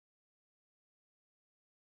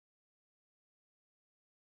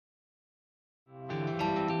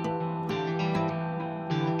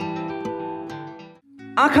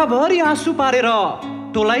आँखाभरि आँसु पारेर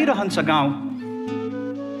टोलाइरहन्छ गाउँ।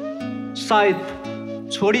 सायद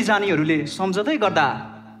छोडी जानेहरूले सम्झँदै गर्दा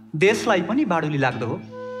देशलाई पनि बाडुली लाग्दो हो।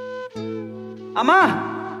 आमा,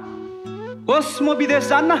 होस् म विदेश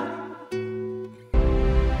जान्न।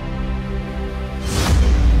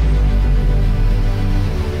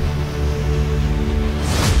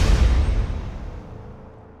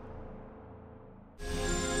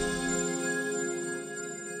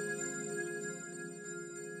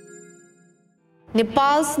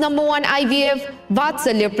 Nepal's #1 IVF,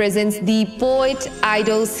 Vatsalya presents the Poet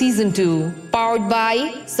Idol Season 2, powered by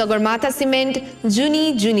Sagarmatha Cement,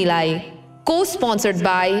 Juni Junilai, co-sponsored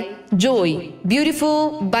by Joy,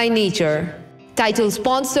 Beautiful by Nature. Title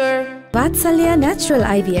sponsor वात्सल्य नेचुरल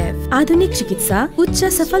IVF, आधुनिक चिकित्सा, उच्च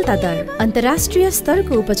सफलता दर, अन्तर्राष्ट्रिय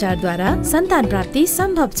स्तरको उपचारद्वारा सन्तान प्राप्ति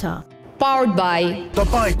सम्भव छ। Powered by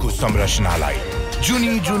तपाईको संरचनालाई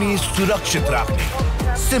जुनी जुनी सुरक्षित राख्ने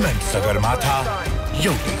सिमेन्ट सगरमाथा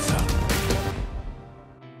एउटै छ।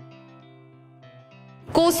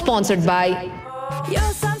 Co-sponsored by यो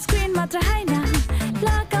sunscreen मात्र हैन,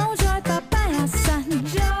 लगाऊ Joy Papaya Sun,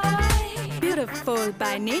 Joy Beautiful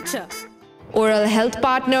by Nature. Oral Health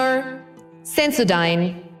Partner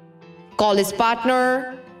Sensodyne. College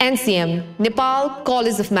Partner NCM, Nepal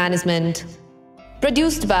College of Management.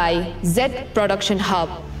 Produced by Z Production Hub.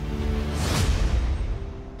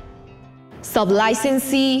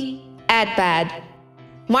 Sub-licensee AdPad.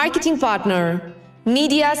 Marketing Partner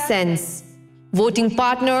Media Sense. Voting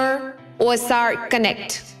Partner OSR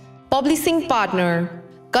Connect. Publishing Partner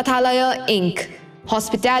Kathalaya Inc.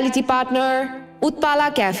 Hospitality Partner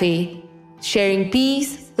Utpala Cafe. Sharing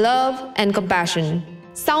peace, love and compassion.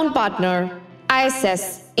 Sound Partner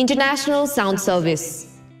ISS International Sound Service.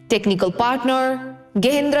 Technical Partner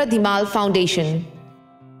Gyarendra Dhimal Foundation.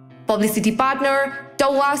 Publicity Partner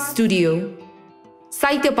Tawa Studio.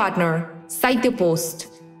 Sahitya Partner Sahitya Post.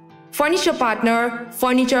 Furniture Partner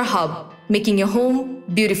Furniture Hub, making your home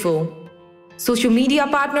beautiful. Social Media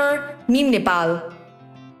Partner Meme Nepal.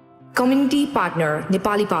 Community Partner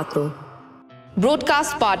Nepali Patro.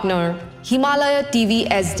 Broadcast Partner Himalaya TV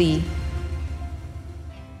SD.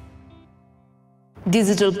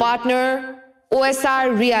 Digital Partner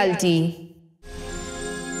OSR Reality.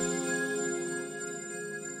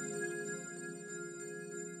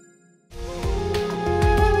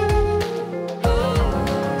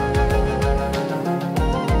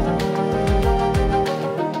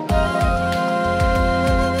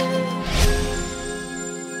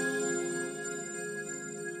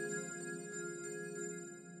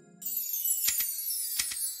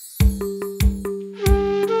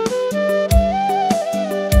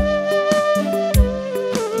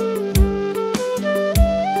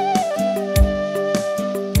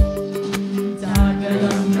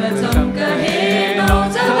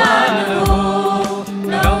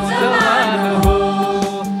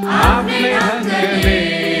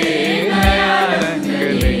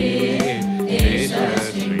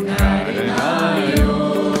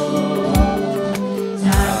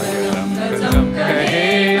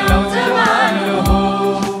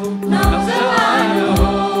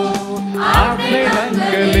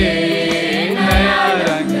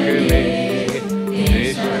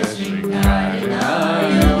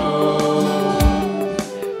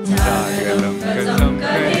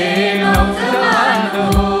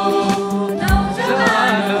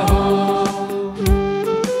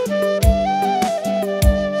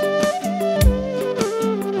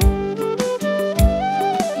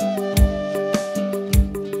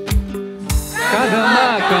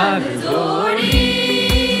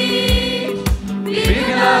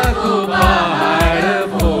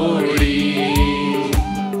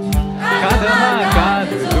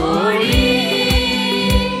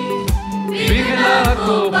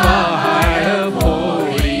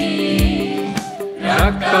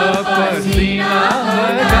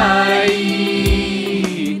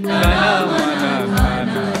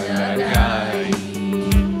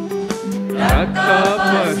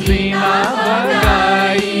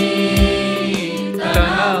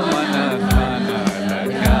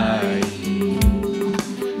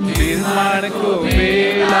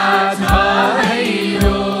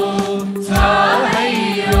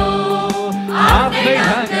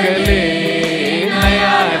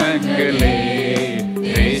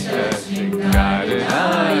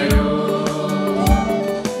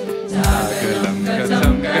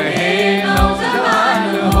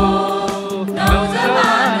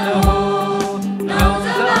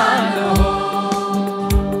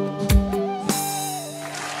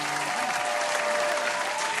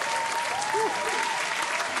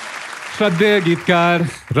 श्रद्धेय गीतकार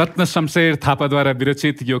रत्न शमशेर थापाद्वारा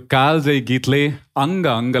विरचित यो कालजयी गीतले अङ्ग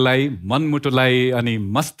अङ्गलाई, मनमुटुलाई अनि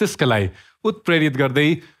मस्तिष्कलाई उत्प्रेरित गर्दै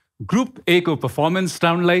ग्रुप ए को पर्फर्मेन्स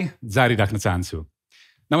राउन्डलाई जारी राख्न चाहन्छु।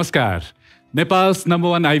 नमस्कार। Nepal's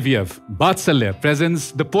 #1 IVF, Vatsalya, presents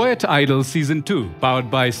The Poet Idol Season 2, powered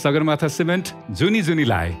by Sagarmatha Cement, Juni Juni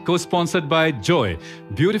Lai, co-sponsored by Joy,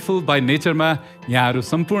 Beautiful by Nature ma yaharu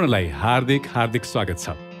सम्पूर्णलाई हार्दिक हार्दिक स्वागत छ।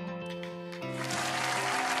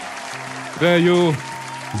 र यो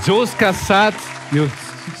जोशका साथ यो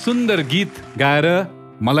सुन्दर गीत गाएर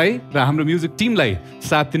मलाई र हाम्रो म्युजिक टिमलाई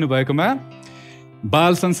साथ दिनुभएकोमा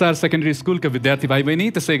बाल संसार सेकेन्डरी स्कुलका विद्यार्थी भाइ बहिनी,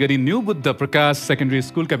 त्यसै गरी न्यू बुद्ध प्रकाश सेकेन्डरी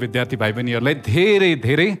स्कुलका विद्यार्थी भाइ बहिनीहरूलाई धेरै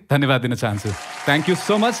धेरै धन्यवाद दिन चाहन्छु। Thank you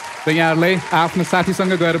so much. र यहाँहरूलाई आफ्नो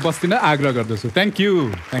साथीसँग गएर बस्दिन आग्रह गर्दछु। Thank you.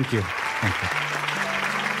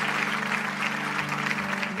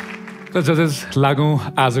 र जजेस,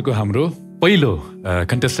 लागौँ आजको हाम्रो पहिलो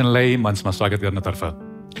कन्टेस्टेन्टलाई मञ्चमा स्वागत गर्नतर्फ।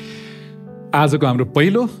 आजको हाम्रो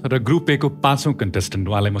पहिलो र ग्रुप ए को 5औं कन्टेस्टेन्ट,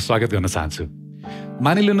 उहाँलाई म स्वागत गर्न चाहन्छु।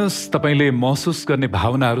 मानिलिनुहोस् तपाईँले महसुस गर्ने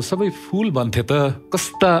भावनाहरू सबै फूल बन्थे त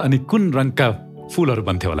कस्ता अनि कुन रङका फूलहरू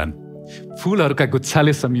बन्थे होलान्? फूलहरूका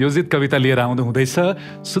गुच्छाले संयोजित कविता लिएर आउँदै हुँदैछ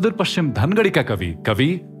सुदूरपश्चिम धनगढीका कवि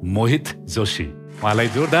मोहित जोशी। उहाँलाई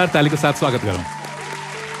जोरदार तालीको साथ स्वागत गरौँ।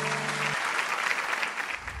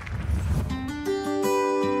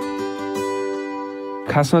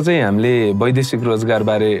 खासमा चाहिँ हामीले वैदेशिक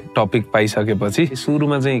रोजगारबारे टपिक पाइसकेपछि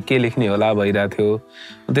सुरुमा चाहिँ के लेख्ने होला भइरहेको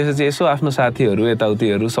थियो। त्यसपछि यसो आफ्नो साथीहरू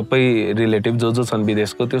यताउतिहरू सबै रिलेटिभ जो छन्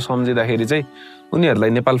विदेशको त्यो सम्झिँदाखेरि चाहिँ उनीहरूलाई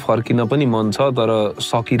नेपाल फर्किन पनि मन छ तर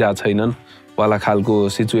सकिरहेको छैनन् वाला खालको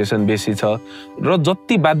सिचुएसन बेसी छ। र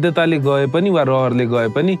जति बाध्यताले गए पनि वा रहरले गए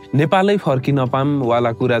पनि नेपालै फर्किन पाऊँ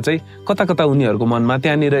वाला कुरा चाहिँ कता कता उनीहरूको मनमा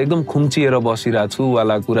त्यहाँनिर एकदम खुम्चिएर बसिरहेको छु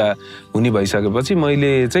वाला कुरा हुने भइसकेपछि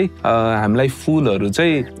मैले चाहिँ हामीलाई फुलहरू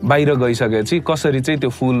चाहिँ बाहिर गइसकेपछि कसरी चाहिँ त्यो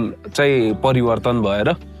फुल चाहिँ परिवर्तन भएर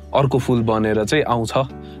अर्को फुल बनेर चाहिँ आउँछ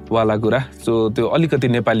वाला कुरा, सो त्यो अलिकति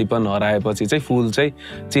नेपालीपन हराएपछि चाहिँ फुल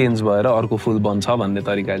चाहिँ चेन्ज भएर अर्को फुल बन्छ भन्ने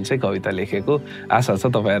तरिकाले चाहिँ कविता लेखेको। आशा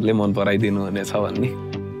छ तपाईँहरूले मन पराइदिनु हुनेछ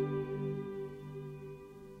भन्ने।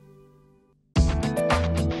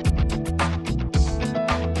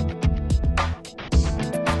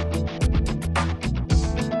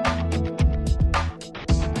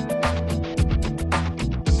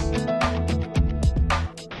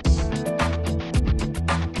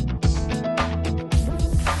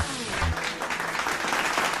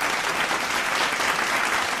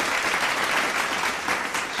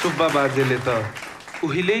 सुब्बा बाजेले त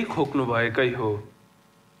उहिल्यै खोक्नु भएकै हो।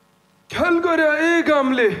 ख्याल गरे ए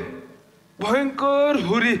गामले भयङ्कर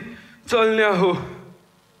हुरी चल्ने हो।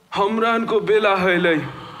 हमरानको बेला हैलै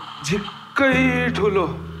झिक्कै ठुलो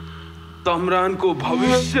तमरानको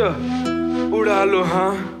भविष्य उडालो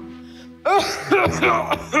हाँ।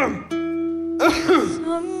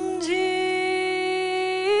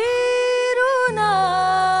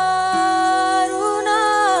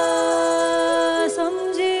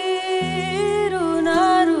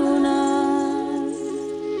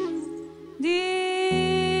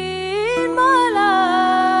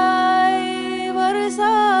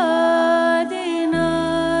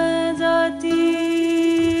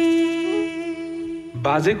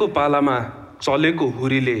 बाजेको पालामा चलेको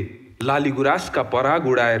हुरीले लालीगुराँसका पराग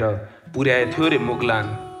उडाएर पुर्याए थियो रे मुगलान।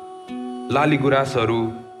 लालीगुराँसहरू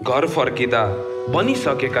घर फर्किँदा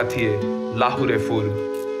बनिसकेका थिए लाहुरे फुल।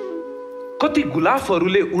 कति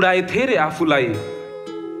गुलाफहरूले उडाए थिए रे आफूलाई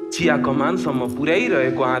चिया कमानसम्म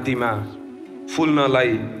पुर्याइरहेको आँधीमा।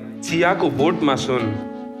 फुल्नलाई चियाको बोटमा सुन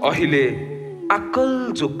अहिले आक्कल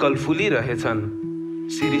चुक्कल फुलिरहेछन्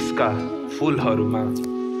शिरीषका फुलहरूमा।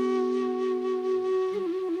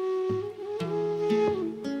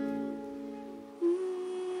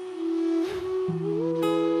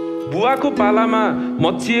 बुवाको पालामा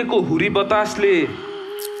मच्चिएको हुरी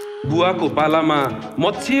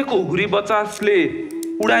बतासले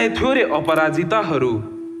उडाए थियो रे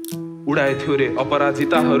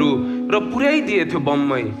अपराजिताहरू र पुर्याइदिए थियो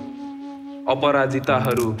बम्मै।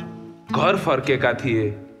 अपराजिताहरू घर फर्केका थिए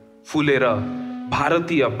फुलेर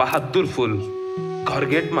भारतीय बहादुर फुल,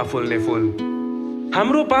 घरगेटमा फुल्ने फुल।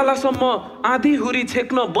 हाम्रो पालासम्म आधी हुरी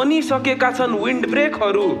छेक्न बनिसकेका छन् विन्ड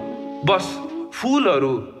ब्रेकहरू। बस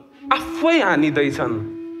फुलहरू आफै हानिँदैछन्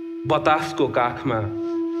बतासको काखमा।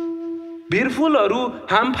 भिरफुलहरू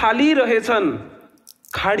हाम फालिरहेछन्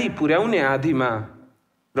खाडी पुर्याउने आधीमा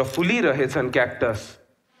र फुलिरहेछन् क्याक्टस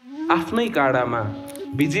आफ्नै काँडामा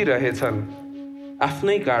बिजिरहेछन्।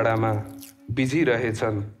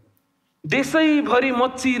 देशैभरि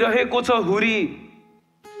मच्चिरहेको छ हुरी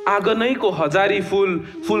आँगनैको हजारी फुल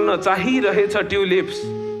फुल्न चाहिरहेछ ट्युलिप्स।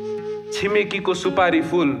 छिमेकीको सुपारी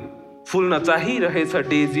फुल फुल्न चाहिरहेछ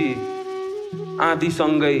डेजी।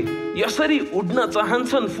 आँधीसँगै यसरी उड्न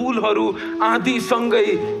चाहन्छन् फुलहरू, आँधीसँगै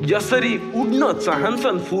यसरी उड्न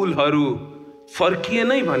चाहन्छन् फुलहरू।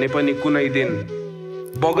 फर्किएनै भने पनि कुनै दिन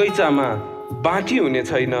बगैँचामा बाँकी हुने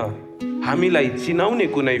छैन हामीलाई चिनाउने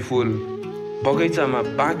कुनै फुल। बगैँचामा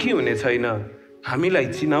बाँकी हुने छैन हामीलाई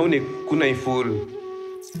चिनाउने कुनै फुल।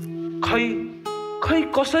 खै खै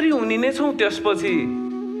कसरी उनिनेछौँ त्यसपछि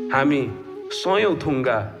हामी सयौँ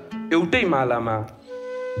थुङ्गा एउटै मालामा।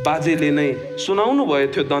 बाजेले नै सुनाउनु भयो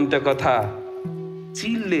थियो दन्त्य कथा,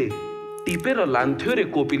 चिलले टिपेर लान्थ्यो रे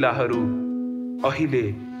कोपिलाहरू। अहिले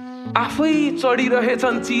आफै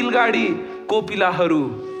चढिरहेछन् चिलगाडी कोपिलाहरू।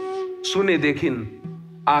 सुनेदेखिन्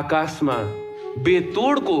आकाशमा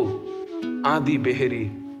बेतोडको आँधी बेहेरी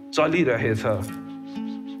चलिरहेछ।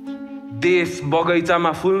 देश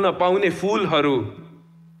बगैँचामा फुल्न पाउने फुलहरू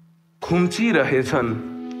खुम्चिरहेछन्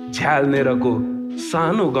झ्यालनेरको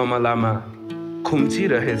सानो गमलामा।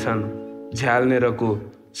 खुम्चिरहेछन् झ्यालनेरको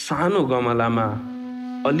सानो गमलामा।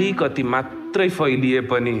 अलिकति मात्रै फैलिए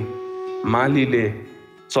पनि मालीले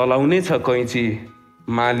चलाउनेछ कैँची,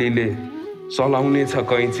 मालीले चलाउनेछ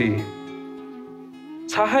कैँची।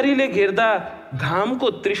 छहारीले घेर्दा घामको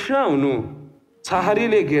तृष्णा हुनु,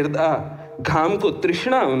 छहारीले घेर्दा घामको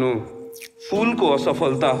तृष्णा हुनु फुलको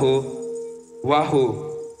असफलता हो। वा हो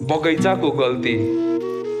बगैँचाको गल्ती,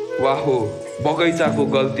 वा हो बगैँचाको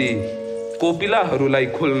गल्ती। कोपिलाहरूलाई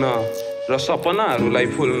खुल्न र सपनाहरूलाई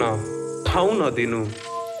फुल्न ठाउँ नदिनु।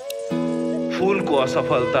 फुलको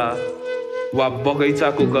असफलता वा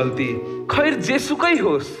बगैँचाको गल्ती, खैर जेसुकै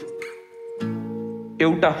होस्,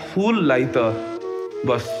 एउटा फुललाई त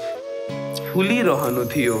बस फुलिरहनु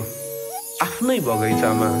थियो आफ्नै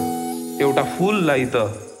बगैँचामा। एउटा फुललाई त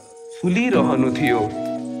फुलिरहनु थियो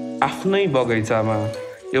आफ्नै बगैँचामा।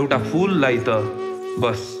 एउटा फुललाई त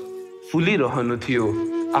बस फुलिरहनु थियो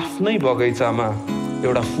आफ्नै बगैँचामा।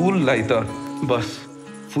 एउटा फुललाई त बस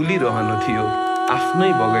फुलिरहनु थियो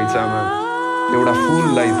आफ्नै बगैँचामा। एउटा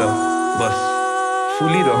फुललाई त बस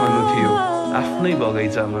फुलिरहनु थियो आफ्नै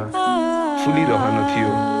बगैँचामा। फुलिरहनु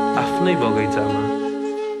थियो आफ्नै बगैँचामा,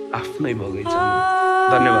 आफ्नै बगैँचामा।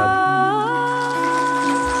 धन्यवाद।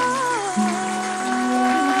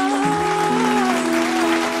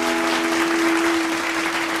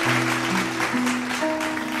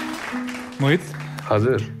 मोहित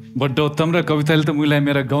हजुर, बड्ड उत्तम र कविताले त मलाई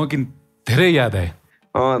मेरा गाउँ कि धेरै याद आए।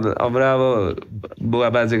 अब बुवा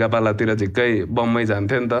बाजेका पालातिर झिक्कै बम्मै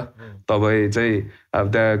जान्थ्यो नि त। तपाईँ चाहिँ अब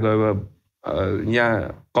त्यहाँ गयो, यहाँ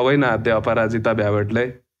कबै नहात्यो अपराजिता भ्यावटले,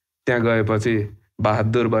 त्यहाँ गएपछि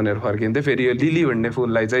बहादुर बनेर फर्किन्थ्यो। फेरि यो लिली भन्ने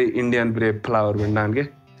फुललाई चाहिँ इन्डियन ब्रेभ फ्लावर भन्नान् के,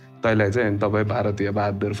 तैँलाई चाहिँ तपाईँ भारतीय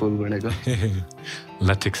बहादुर फुल भनेको। ल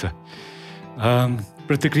ठिक छ,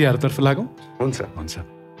 प्रतिक्रियाहरूतर्फ लागौँ। हुन्छ हुन्छ।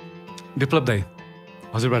 विप्लव दाई,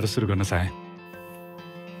 हजुरबाट सुरु गर्न चाहे।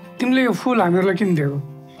 तिमीले यो फुल हामीहरूलाई किन दिएको?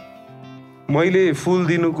 मैले फुल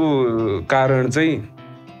दिनुको कारण चाहिँ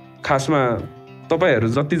खासमा तपाईँहरू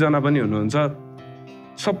जतिजना पनि हुनुहुन्छ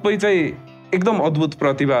सबै चाहिँ एकदम अद्भुत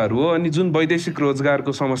प्रतिभाहरू हो। अनि जुन वैदेशिक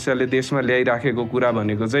रोजगारको समस्याले देशमा ल्याइराखेको कुरा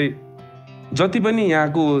भनेको चाहिँ जति पनि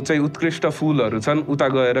यहाँको चाहिँ उत्कृष्ट फुलहरू छन् उता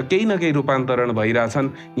गएर केही न केही रूपान्तरण भइरहेछन्,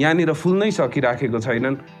 यहाँनिर फुल्नै सकिराखेको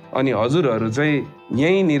छैनन्। अनि हजुरहरू चाहिँ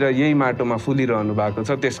यहीँनिर यही माटोमा फुलिरहनु भएको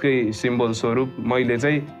छ। त्यसकै सिम्बल स्वरूप मैले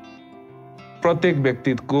चाहिँ प्रत्येक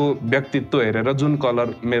व्यक्तित्व हेरेर जुन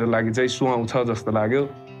कलर मेरो लागि चाहिँ सुहाउँछ जस्तो लाग्यो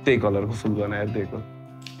त्यही कलरको फुल बनाएर दिएको।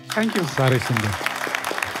 Thank you. साह्रै सुन्दर।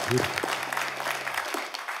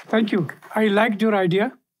 Thank you. I like your idea.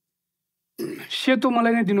 सेतो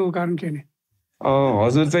मलाई नै दिनुको कारण के नि?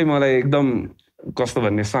 हजुर चाहिँ मलाई एकदम कस्तो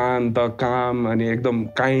भन्ने शान्त, काम अनि एकदम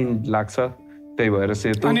काइन्ड लाग्छ, त्यही भएर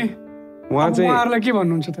सेतो। अनि उहाँ चाहिँ उहाँहरूलाई के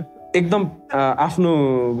भन्नुहुन्छ त? एकदम आफ्नो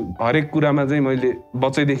हरेक कुरामा चाहिँ मैले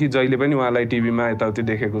बच्चैदेखि जहिले पनि उहाँलाई टिभीमा यताउति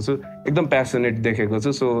देखेको छु, एकदम प्यासनेट देखेको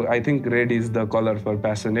छु। So I think red is the colour for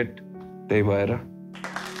passionate, त्यही भएर।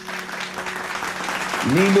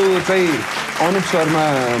 निलो चाहिँ अनुप शर्मा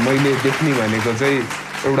मैले देख्ने भनेको चाहिँ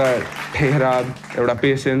एउटा ठेहराव, एउटा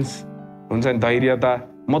पेसेन्स हुन्छ नि, धैर्यता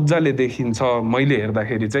मजाले देखिन्छ मैले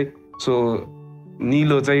हेर्दाखेरि चाहिँ। सो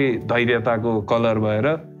निलो चाहिँ धैर्यताको कलर भएर,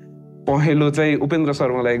 पहेँलो चाहिँ उपेन्द्र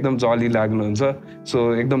शर्मालाई एकदम जली लाग्नुहुन्छ। सो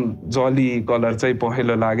एकदम जली कलर चाहिँ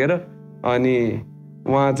पहेँलो लागेर, अनि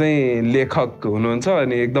उहाँ चाहिँ लेखक हुनुहुन्छ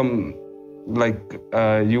अनि एकदम लाइक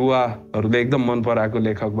युवाहरूले एकदम मन पराएको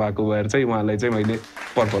लेखक भएको भएर चाहिँ उहाँलाई चाहिँ मैले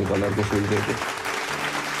पर्पल कलरको फुल दिएको।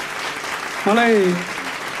 मलाई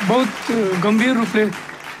बहुत गम्भीर रूपले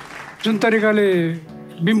जुन तरिकाले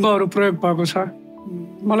बिम्बहरू प्रयोग भएको छ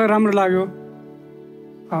मलाई राम्रो लाग्यो।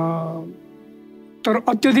 तर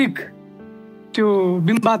अत्यधिक त्यो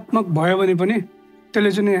बिम्बात्मक भयो भने पनि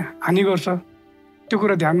त्यसले चाहिँ हानि गर्छ, त्यो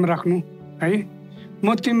कुरा ध्यानमा राख्नु है। म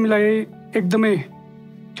तिमीलाई एकदमै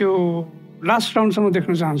त्यो लास्ट राउन्डसम्म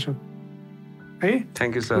देख्न चाहन्छु है।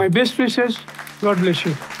 Thank you sir. My best wishes, God bless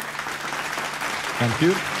you. Thank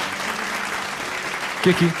you.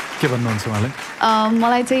 के भन्नुहुन्छ उहाँलाई?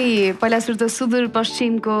 मलाई चाहिँ पहिला सुरु त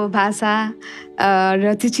सुदूरपश्चिमको भाषा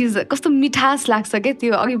र त्यो चिज कस्तो मिठास लाग्छ क्या।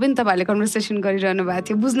 त्यो अघि पनि तपाईँहरूले कन्भर्सेसन गरिरहनु भएको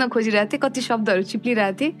थियो, बुझ्न खोजिरहेको थिएँ, कति शब्दहरू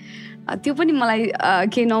चिप्लिरहेको थिएँ, त्यो पनि मलाई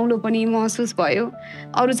केही नौलो पनि महसुस भयो।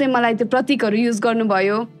 अरू चाहिँ मलाई त्यो प्रतीकहरू युज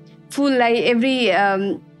गर्नुभयो, फुललाई एभ्री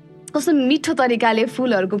कस्तो मिठो तरिकाले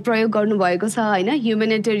फुलहरूको प्रयोग गर्नुभएको छ होइन।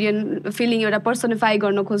 ह्युमेनिटेरियन फिलिङ एउटा पर्सनिफाई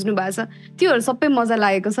गर्न खोज्नु भएको छ, त्योहरू सबै मजा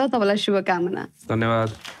लागेको छ। तपाईँलाई शुभकामना। धन्यवाद।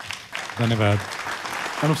 धन्यवाद।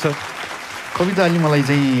 अनुप सर, कविता अलि मलाई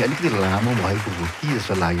चाहिँ अलिकति लामो भएको हो कि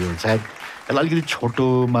जस्तो लाग्यो। सायद यसलाई अलिकति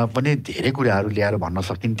छोटोमा पनि धेरै कुराहरू ल्याएर भन्न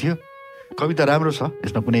सकिन्थ्यो। कविता राम्रो छ,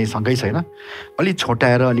 यसमा कुनै शङ्कै छैन। अलिक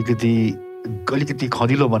छोटाएर अलिकति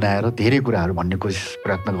खदिलो बनाएर धेरै कुराहरू भन्ने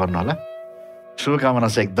प्रयत्न गर्नु होला। शुभकामना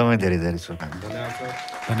छ, एकदमै धेरै धेरै शुभकामना।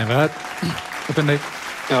 धन्यवाद। उपेन्द्र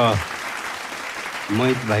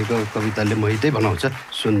मोहित भाइको कविताले मोहितै बनाउँछ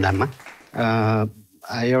सुन्दामा।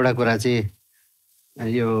 एउटा कुरा चाहिँ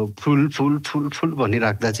यो फुल फुल फुल फुल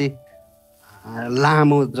भनिराख्दा चाहिँ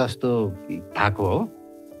लामो जस्तो भएको हो,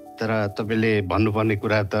 तर तपाईँले भन्नुपर्ने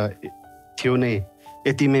कुरा त थियो नै,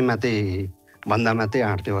 यतिमै मात्रै भन्दा मात्रै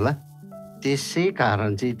आँट्थ्यो होला। त्यसै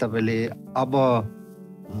कारण चाहिँ तपाईँले अब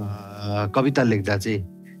कविता लेख्दा चाहिँ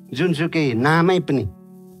जुनसुकै नामै पनि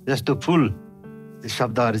जस्तो फुल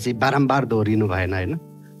शब्दहरू चाहिँ बारम्बार दोहोरिनु भएन होइन।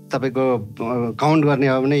 तपाईँको काउन्ट गर्ने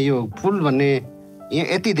हो भने यो फुल भन्ने यहाँ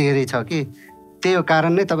यति धेरै छ कि त्यो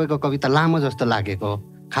कारण नै तपाईँको कविता लामो जस्तो लागेको हो।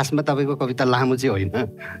 खासमा तपाईँको कविता लामो चाहिँ होइन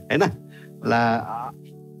होइन। ल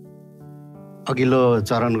अघिल्लो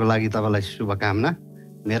चरणको लागि तपाईँलाई शुभकामना,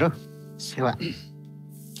 मेरो सेवा।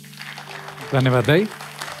 धन्यवाद दाइ।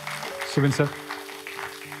 सुबिन सर,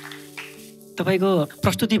 तपाईँको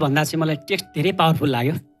प्रस्तुति भन्दा चाहिँ मलाई टेक्स्ट धेरै पावरफुल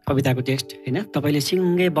लाग्यो, कविताको टेक्स्ट होइन। तपाईँले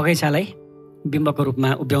सिङ्गै बगैँचालाई बिम्बको रूपमा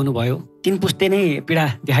उभ्याउनु भयो, 3 पुस्ते नै पीडा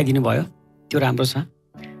देखाइदिनु भयो, त्यो राम्रो छ।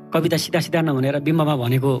 कविता सिधा सिधा नभनेर बिम्बमा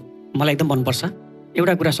भनेको मलाई एकदम मनपर्छ।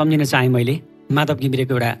 एउटा कुरा सम्झिन चाहेँ मैले, माधव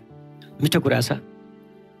घिमिरेको एउटा मिठो कुरा छ,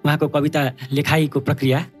 उहाँको कविता लेखाइको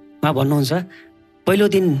प्रक्रिया। उहाँ भन्नुहुन्छ, पहिलो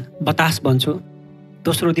दिन बतास बन्छु,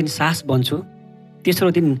 दोस्रो दिन सास बन्छु,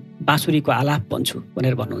 तेस्रो दिन बाँसुरीको आलाप बन्छु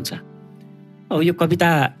भनेर भन्नुहुन्छ। अब यो कविता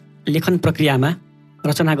लेखन प्रक्रियामा,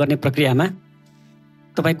 रचना गर्ने प्रक्रियामा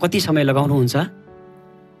तपाईँ कति समय लगाउनुहुन्छ,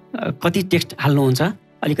 कति टेक्स्ट हाल्नुहुन्छ,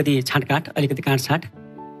 अलिकति छाँटकाँट, अलिकति काँटछाँट।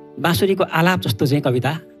 बाँसुरीको आलाप जस्तो चाहिँ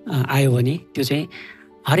कविता आयो भने त्यो चाहिँ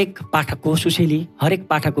हरेक पाठकको सुशैली, हरेक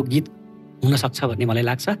पाठकको गीत हुनसक्छ भन्ने मलाई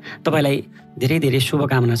लाग्छ। तपाईँलाई धेरै धेरै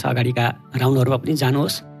शुभकामना छ, अगाडिका राउन्डहरूमा पनि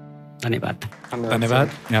जानुहोस्। धन्यवाद। धन्यवाद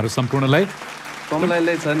यहाँहरू सम्पूर्णलाई।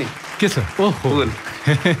 कमलाईलाई छ नि के छ? ओहो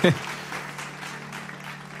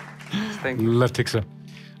ल ठिक छ।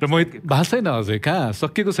 र मोहित भएको छैन अझै, कहाँ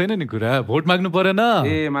सकिएको छैन नि कुरा? भोट माग्नु परेन?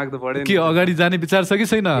 माग्नु परेन के अगाडि जाने विचार छ कि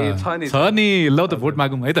छैन? छ नि। ल त भोट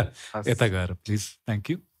मागौँ है त, यता गएर प्लिज। Thank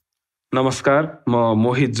you. नमस्कार, म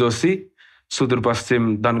मोहित जोशी,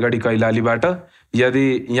 सुदूरपश्चिम धनगढी कैलालीबाट। यदि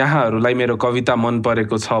यहाँहरूलाई मेरो कविता मन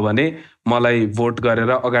परेको छ भने मलाई भोट गरेर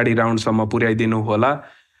अगाडि राउन्डसम्म पुर्याइदिनु होला।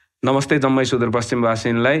 नमस्ते जम्मै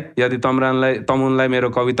सुदूरपश्चिमवासीलाई। यदि तमुनलाई मेरो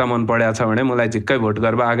कविता मन परेको छ भने मलाई झिक्कै भोट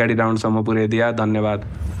गरेर अगाडि राउन्डसम्म पुर्याइदिया। धन्यवाद।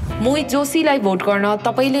 मोहित जोशीलाई भोट गर्न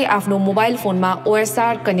तपाईँले आफ्नो मोबाइल फोनमा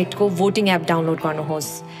OSR कनेक्टको भोटिङ एप डाउनलोड गर्नुहोस्।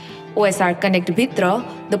 OSR कनेक्टभित्र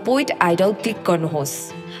the poet idol click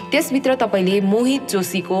गर्नुहोस्। त्यसभित्र तपाईँले मोहित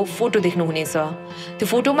जोशीको फोटो देख्नुहुनेछ। त्यो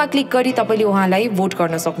फोटोमा क्लिक गरी तपाईँले उहाँलाई भोट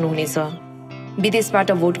गर्न सक्नुहुनेछ।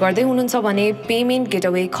 विदेशबाट भोट गर्दै हुनुहुन्छ भने पेमेन्ट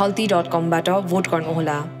गेटवे खल्ती.com बाट भोट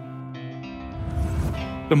गर्नुहोला।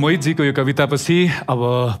 र मोहितजीको यो कवितापछि अब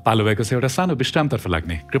पालो भएको छ एउटा सानो विश्रामतर्फ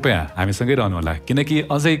लाग्ने। कृपया हामीसँगै रहनुहोला, किनकि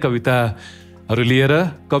अझै कविताहरू लिएर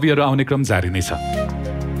कविहरू आउने क्रम जारी नै छ।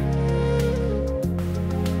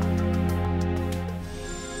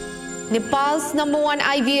 Nepal's #1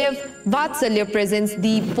 IVF Vatsalya presents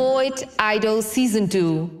the Poet Idol Season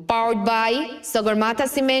 2, powered by Sagarmatha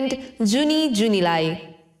Cement, Juni Junilai,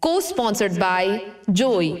 co-sponsored by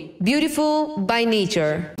Joy, Beautiful by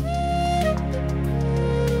Nature.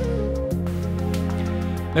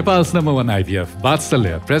 Nepal's #1 IVF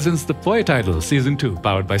Vatsalya presents the Poet Idol Season 2,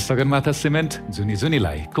 powered by Sagarmatha Cement, Juni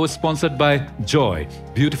Junilai, co-sponsored by Joy,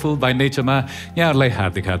 Beautiful by Nature मा यहाँहरूलाई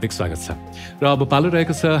हार्दिक हार्दिक स्वागत छ। र अब पालो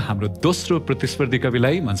रहेको छ हाम्रो दोस्रो प्रतिस्पर्धी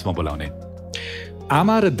कविलाई मञ्चमा बोलाउने।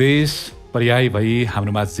 आमा र देश पर्याय भई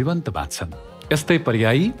हाम्रोमा जीवन्त बाँच्छन्, यस्तै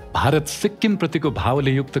पर्यायी भारत सिक्किम प्रतिको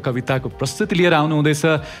भावले युक्त कविताको प्रस्तुति लिएर आउनुहुँदैछ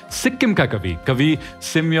सिक्किमका कवि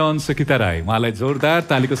सिम्योन सुकिता राई। उहाँलाई जोरदार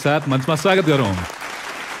तालीको साथ मञ्चमा स्वागत गरौँ।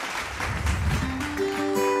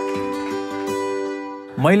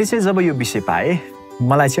 मैले चाहिँ जब यो विषय पाएँ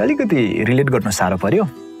मलाई चाहिँ अलिकति रिलेट गर्न साह्रो पर्यो,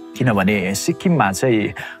 किनभने सिक्किममा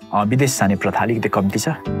चाहिँ विदेश जाने प्रथा अलिकति कम्ती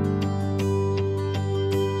छ।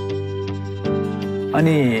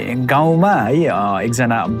 अनि गाउँमा है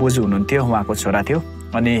एकजना बोजू हुनुहुन्थ्यो, उहाँको छोरा थियो,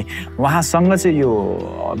 अनि उहाँसँग चाहिँ यो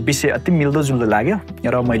विषय अति मिल्दोजुल्दो लाग्यो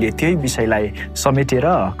र मैले त्यही विषयलाई समेटेर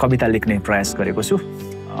कविता लेख्ने प्रयास गरेको छु।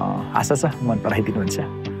 आशा छ मन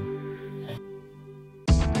पराइदिनुहुन्छ।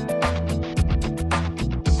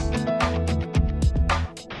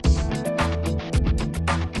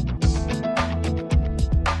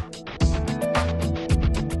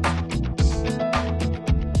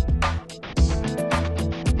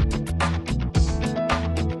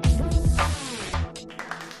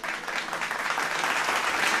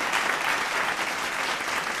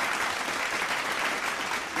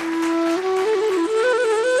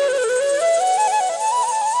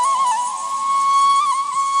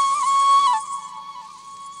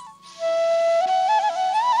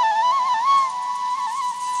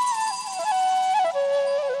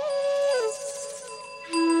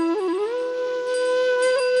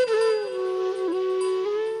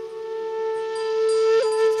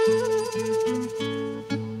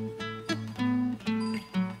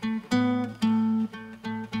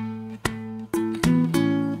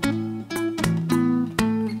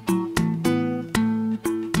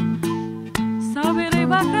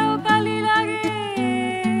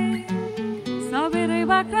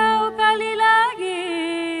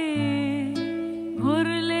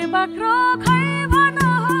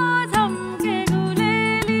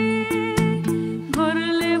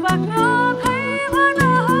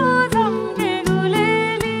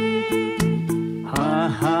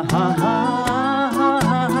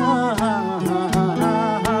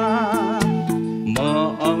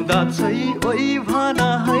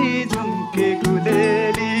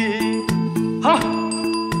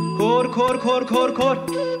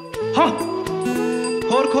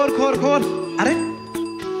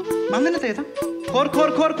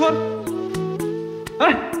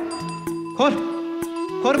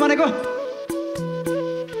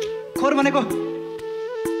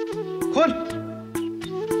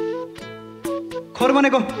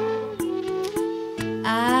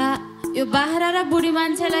 यो बाह्र र बुढी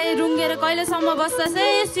मान्छेलाई रुङ्गेर कहिलेसम्म बस्छ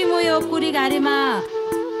सिमो यो पुरी घारीमा।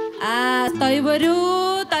 तैबरु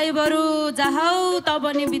जाहौ त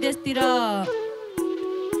पनि विदेशतिर।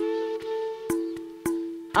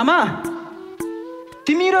 आमा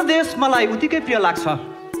तिमी र देश मलाई उतिकै प्रिय लाग्छ।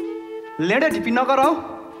 लेडे ढिपी नगर हौ,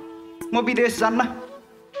 म विदेश जान्न।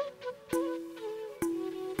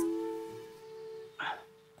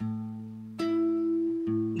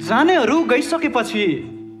 जानेहरू गइसकेपछि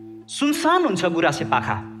सुनसान हुन्छ गुरासे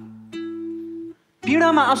पाखा।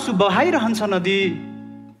 पीडामा आँसु बहाइरहन्छ नदी,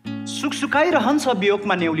 सुकसुकाइरहन्छ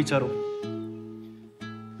वियोगमा नेउली चरो।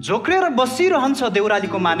 झोक्रेर बसिरहन्छ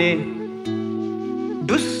देउरालीको माने,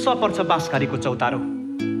 डुस्स पर्छ बाँसघारीको चौतारो।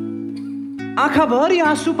 आँखाभरि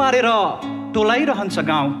आँसु पारेर टोलाइरहन्छ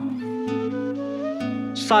गाउँ।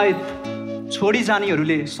 सायद छोडी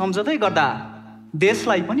जानेहरूले सम्झँदै गर्दा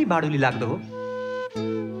देशलाई पनि बाडुली लाग्दो हो।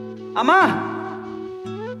 आमा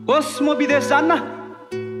होस् म विदेश जान्न।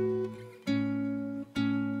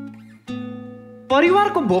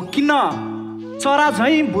 परिवारको भोक किन्न चरा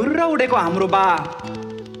झैँ भुर्र उडेको हाम्रो बा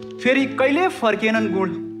फेरि कहिले फर्किएनन् गुण।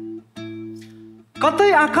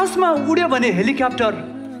 कतै आकाशमा उड्यो भने हेलिकप्टर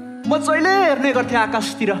म जहिले हेर्ने गर्थे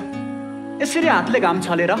आकाशतिर, यसरी हातले घाम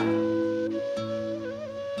छलेर।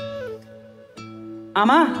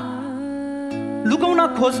 आमा लुकाउन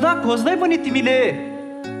खोज्दा खोज्दै पनि तिमीले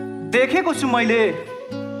देखेको छु मैले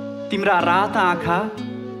तिम्रा राता आँखा,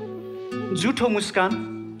 जुठो मुस्कान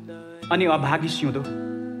अनि अभागी सिउँदो।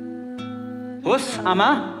 होस् आमा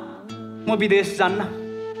म विदेश जान्न।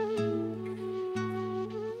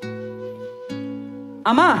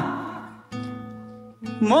 आमा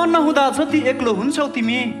म नहुँदा जति एक्लो हुन्छौ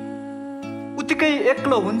तिमी उतिकै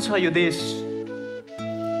एक्लो हुन्छ यो देश।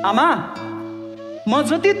 आमा म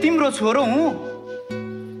जति तिम्रो छोरो हुँ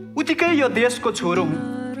उतिकै यो देशको छोरो हुँ।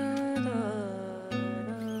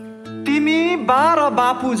 तिमी बा र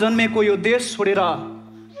बापू जन्मेको यो देश छोडेर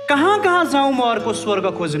कहाँ कहाँ जाउँ म अर्को स्वर्ग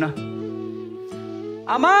खोज्न।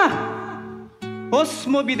 आमा होस्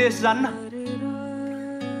म विदेश जान्न।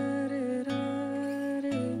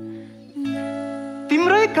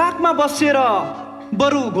 तिम्रै काखमा बसेर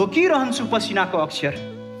बरु घोकिरहन्छु पसिनाको अक्षर।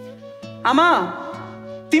 आमा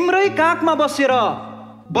तिम्रै काखमा बसेर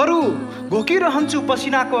बरु घोकिरहन्छु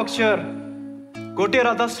पसिनाको अक्षर, घोटेर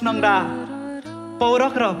 10 नङ्ग्रा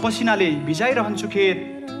पौरख र पसिनाले भिजाइरहन्छु खेत,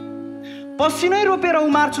 पसिनै रोपेर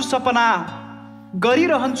उमार्छु सपना,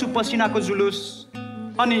 गरिरहन्छु पसिनाको जुलुस,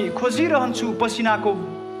 अनि खोजिरहन्छु पसिनाको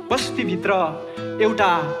बस्तीभित्र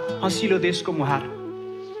एउटा हँसिलो देशको मुहार।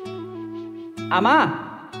 आमा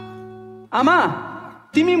आमा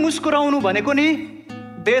तिमी मुस्कुराउनु भनेको नि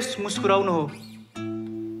देश मुस्कुराउनु हो।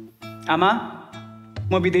 आमा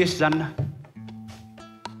म विदेश जान्न।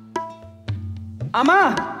 आमा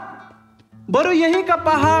बरु यहीँका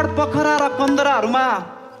पहाड पोखरा र कन्दराहरूमा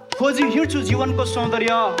खोजी हिँड्छु जीवनको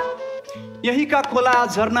सौन्दर्य, यहीँका खोला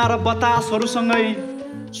झरना र बतासहरूसँगै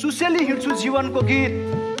सुसेली हिँड्छु जीवनको गीत,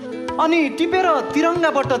 अनि टिपेर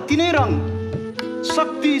तिरङ्गाबाट तिनै रङ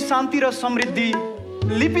शक्ति शान्ति र समृद्धि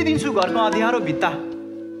लिपिदिन्छु घरको अँध्यारो भित्ता।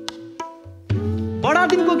 बडा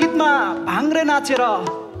दिनको गीतमा भाङ्रे नाचेर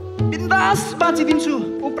बिन्दास बाँचिदिन्छु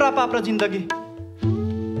उप्रापाप र जिन्दगी।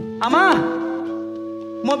 आमा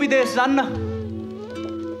म विदेश जान्न।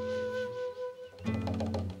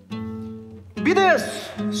 विदेश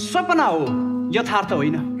सपना हो यथार्थ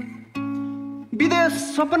होइन, विदेश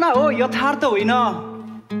सपना हो यथार्थ होइन,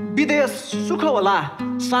 विदेश सुख होला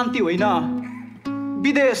शान्ति होइन,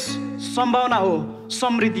 विदेश सम्भावना हो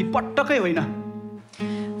समृद्धि पटक्कै होइन।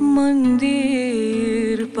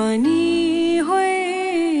 मन्दिर पनि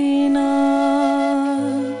होइन,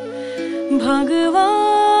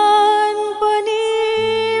 भगवान पनि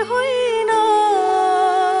होइन,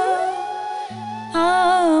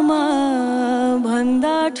 आमा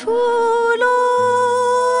भन्दा ठुलो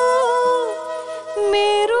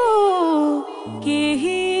मेरो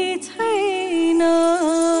केही छैन।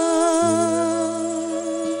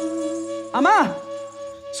 आमा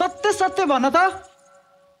सत्य सत्य भन त,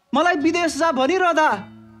 मलाई विदेश जा भनिरहँदा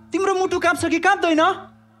तिम्रो मुटु काप्छ कि काप्दैन?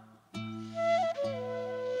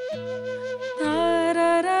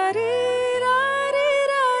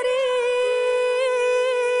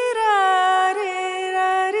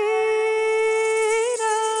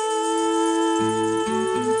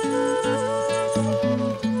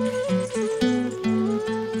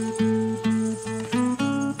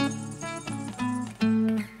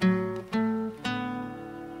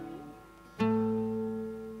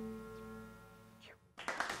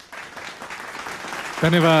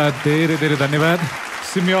 धन्यवाद, धेरै धेरै धन्यवाद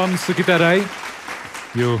सिमियोन सुकिता राई।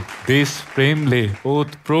 यो देश प्रेमले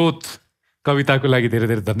ओतप्रोत कविताको लागि धेरै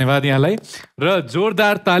धेरै धन्यवाद यहाँलाई, र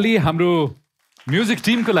जोरदार ताली हाम्रो म्युजिक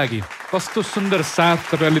टिमको लागि। कस्तो सुन्दर साथ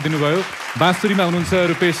तपाईँहरूले दिनुभयो। बाँसुरीमा हुनुहुन्छ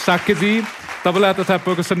रुपेश साक्यजी, तबला तथा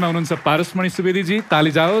पर्कसनमा हुनुहुन्छ पारसमणि सुवेदीजी,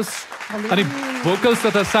 ताली जाओस्। अनि भोकल्स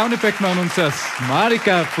तथा साउन्ड इफेक्टमा हुनुहुन्छ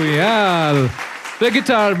मारिका पुयाल, र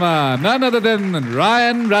गिटारमा नन अदर देन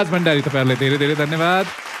रायन राजभण्डारी। तपाईँहरूलाई धेरै धेरै धन्यवाद।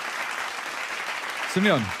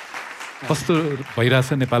 सिमियोन कस्तो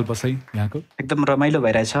भइरहेछ नेपाल बसाइ यहाँको? एकदम रमाइलो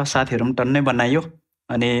भइरहेछ, साथीहरू पनि टन्नै बनाइयो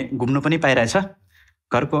अनि घुम्नु पनि पाइरहेछ।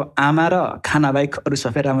 घरको आमा र खाना बाहेक अरू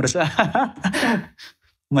सबै राम्रो छ।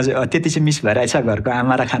 म चाहिँ त्यति चाहिँ मिस भइरहेछ, घरको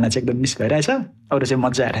आमा र खाना चाहिँ एकदम मिस भइरहेछ, अरू चाहिँ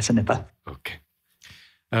मजा आइरहेछ नेपाल। ओके,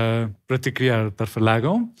 प्रतिक्रियातर्फ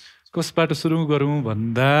लागौँ। कसबाट सुरु गरौँ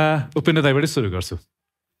भन्दा उपेन्द्र दाइबाटै सुरु गर्छु।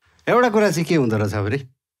 एउटा कुरा चाहिँ के हुँदो रहेछ भने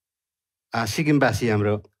सिक्किमवासी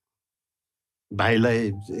हाम्रो भाइ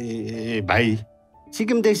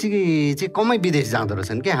सिक्किमदेखि चाहिँ कमै विदेश जाँदो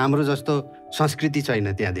रहेछन् क्या। हाम्रो जस्तो संस्कृति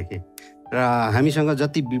छैन त्यहाँदेखि, र हामीसँग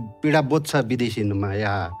जति पीडा बोध छ विदेशिनुमा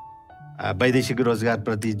या वैदेशिक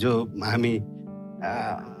रोजगारप्रति जो हामी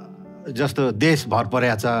जस्तो देश भर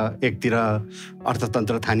परेको छ, एकतिर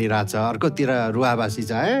अर्थतन्त्र थानिरहेछ, अर्कोतिर रुवावासी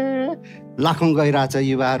छ, लाखौँ गइरहेछ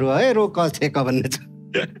युवाहरू, रोक छेक भन्ने छ।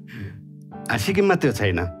 सिक्किममा त्यो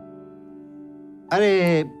छैन। अरे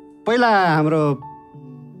पहिला हाम्रो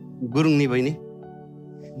गुरुङनी बहिनी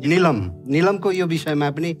निलमको यो विषयमा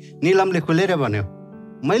पनि निलमले खुलेर भन्यो,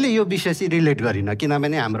 मैले यो विषय चाहिँ रिलेट गरिनँ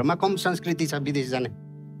किनभने हाम्रोमा कम संस्कृति छ, विदेश जाने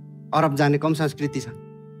अरब जाने कम संस्कृति छ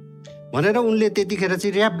भनेर उनले त्यतिखेर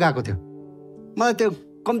चाहिँ ऱ्याप गएको थियो। मलाई त्यो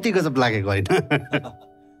कम्ती गजब लागेको होइन।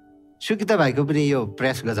 सुकिता भाइको पनि यो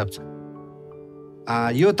प्रयास गजब छ।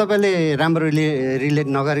 यो तपाईँले राम्रो रिलेट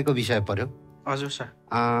नगरेको विषय पर्यो। हजुर सर।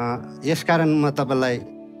 यसकारण म तपाईँलाई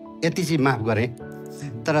यति चाहिँ माफ गरेँ,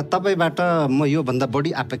 तर तपाईँबाट म योभन्दा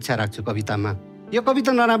बढी अपेक्षा राख्छु कवितामा। यो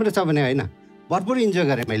कविता नराम्रो छ भने होइन, भरपुर इन्जोय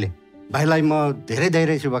गरेँ मैले। भाइलाई म धेरै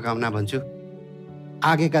धेरै शुभकामना भन्छु।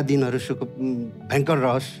 आगेका दिनहरू भयङ्कर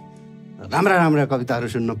रहोस्, राम्रा राम्रा कविताहरू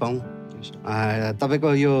सुन्न पाऊँ। तपाईँको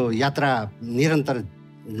यो यात्रा निरन्तर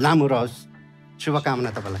लामो रहोस्, शुभकामना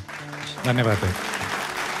तपाईँलाई। धन्यवाद।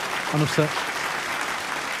 अनुप सर।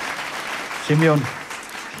 सिमियोन,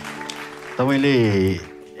 तपाईँले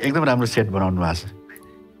एकदम राम्रो सेट बनाउनु भएको छ।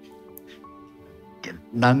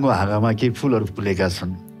 नाङ्गो हाँगामा केही फुलहरू फुलेका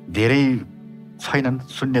छन्, धेरै छैनन्,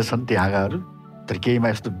 शून्य छन् त्यो हाँगाहरू, तर केहीमा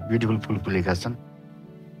यस्तो ब्युटिफुल फुल फुलेका छन्।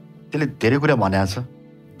 त्यसले धेरै कुरा भनेको छ।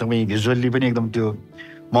 तपाईँ भिजुअल्ली पनि एकदम त्यो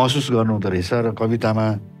महसुस गर्नुहुँदो रहेछ र कवितामा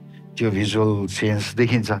त्यो भिजुअल सेन्स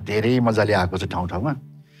देखिन्छ, धेरै मजाले आएको छ ठाउँ ठाउँमा।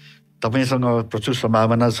 तपाईँसँग प्रचुर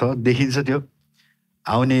सम्भावना छ, देखिन्छ त्यो।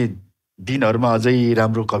 आउने दिनहरूमा अझै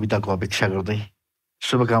राम्रो कविताको अपेक्षा गर्दै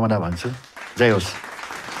शुभकामना भन्छु। जय होस्।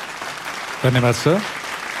 धन्यवाद सर।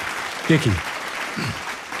 केकी।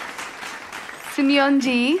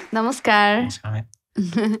 सिमियोनजी नमस्कार।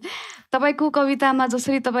 तपाईँको कवितामा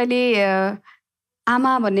जसरी तपाईँले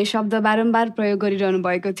आमा भन्ने शब्द बारम्बार प्रयोग गरिरहनु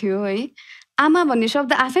भएको थियो है, आमा भन्ने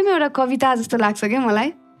शब्द आफैमा एउटा कविता जस्तो लाग्छ क्या मलाई।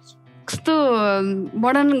 कस्तो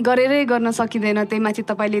वर्णन गरेरै गर्न सकिँदैन, त्यही माथि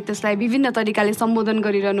तपाईँले त्यसलाई विभिन्न तरिकाले सम्बोधन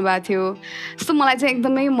गरिरहनु भएको थियो। जस्तो मलाई चाहिँ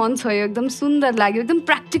एकदमै मन छोयो, एकदम सुन्दर लाग्यो, एकदम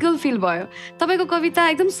प्र्याक्टिकल फिल भयो। तपाईँको कविता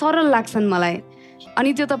एकदम सरल लाग्छन् मलाई, अनि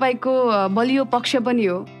त्यो तपाईँको बलियो पक्ष पनि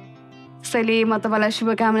हो। त्यसैले म तपाईँलाई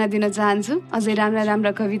शुभकामना दिन चाहन्छु। अझै राम्रा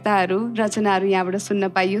राम्रा कविताहरू, रचनाहरू यहाँबाट सुन्न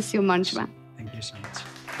पाइयोस् यो मञ्चमा।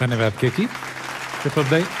 धन्यवाद केकी। विप्लव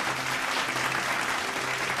दाइ।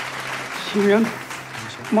 सिमियोन,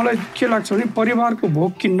 मलाई के लाग्छ भने परिवारको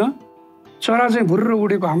भोग किन्न चरा चाहिँ भुर्र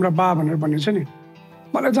उडेको हाम्रा बा भनेर भनिन्छ नि,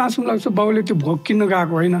 मलाई जहाँसम्म लाग्छ बाउले त्यो भोग किन्न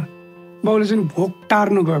गएको होइन, बाउले चाहिँ भोग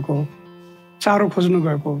टार्नु गएको हो, चारो खोज्नु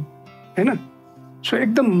गएको हो होइन। सो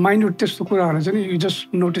एकदम माइन्युट त्यस्तो कुराहरू चाहिँ नि you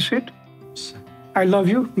just notice it. I love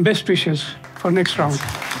you, best wishes for next round.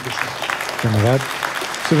 धन्यवाद।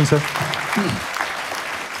 सुबिन सर।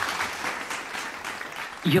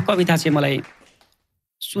 यो कविता चाहिँ मलाई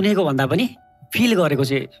सुनेको भन्दा पनि फिल गरेको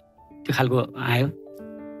चाहिँ त्यो खालको आयो।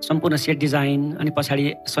 सम्पूर्ण सेट डिजाइन अनि पछाडि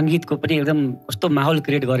सङ्गीतको पनि एकदम कस्तो माहौल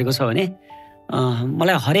क्रिएट गरेको छ भने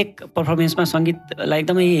मलाई हरेक पर्फर्मेन्समा सङ्गीतलाई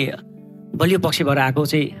एकदमै बलियो पक्षबाट आएको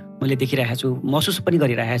चाहिँ मैले देखिरहेको छु, महसुस पनि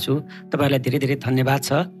गरिरहेको छु। तपाईँहरूलाई धेरै धेरै धन्यवाद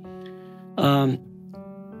छ।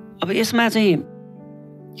 अब यसमा चाहिँ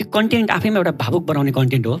यो कन्टेन्ट आफैमा एउटा भावुक बनाउने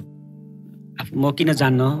कन्टेन्ट हो। म किन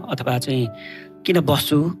जान्न अथवा चाहिँ किन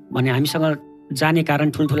बस्छु भने हामीसँग जाने कारण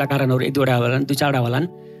ठुल्ठुला कारणहरू एक दुईवटा होलान्, दुई चारवटा होलान्।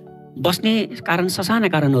 बस्ने कारण ससाना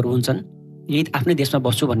कारणहरू हुन्छन्, यही आफ्नै देशमा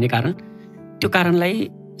बस्छु भन्ने कारण। त्यो कारणलाई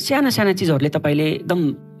साना साना चिजहरूले तपाईँले एकदम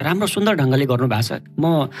राम्रो सुन्दर ढङ्गले गर्नुभएको छ।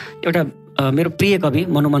 म एउटा मेरो प्रिय कवि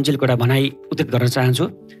मनोमञ्जिलको एउटा भनाइ उद्धृत गर्न चाहन्छु।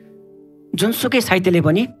 जुनसुकै साहित्यले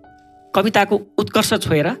पनि कविताको उत्कर्ष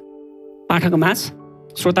छोएर पाठकमाझ,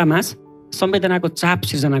 श्रोतामाझ संवेदनाको चाप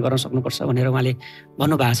सिर्जना गर्न सक्नुपर्छ भनेर उहाँले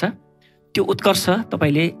भन्नुभएको छ। त्यो उत्कर्ष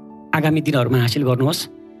तपाईँले आगामी दिनहरूमा हासिल गर्नुहोस्,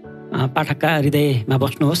 पाठकका हृदयमा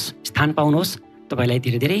बस्नुहोस्, स्थान पाउनुहोस्। तपाईँलाई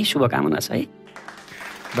धेरै धेरै शुभकामना छ है।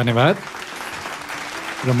 धन्यवाद।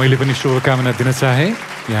 र मैले पनि शुभकामना दिन चाहेँ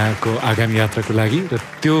यहाँको आगामी यात्राको लागि, र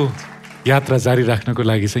त्यो यात्रा जारी राख्नको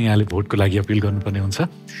लागि चाहिँ यहाँले भोटको लागि अपिल गर्नुपर्ने हुन्छ।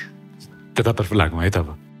 त्यतातर्फ लागौँ है त।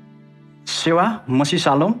 अब सेवा मसी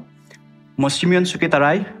सालोम, म सिमियोन सुकेता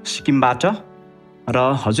राई सिक्किमबाट, र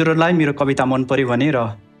हजुरहरूलाई मेरो कविता मन पर्यो भने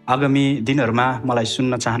र आगामी दिनहरूमा मलाई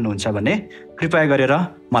सुन्न चाहनुहुन्छ भने कृपया गरेर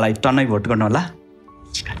मलाई टन्नै भोट गर्नुहोला।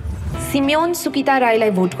 सिमियोन सुकिता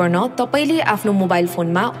राईलाई भोट गर्न तपाईँले आफ्नो मोबाइल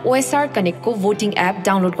फोनमा ओएसआर कनेक्टको भोटिङ एप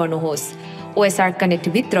डाउनलोड गर्नुहोस्। OSR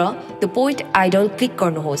कनेक्टभित्र the poet idol click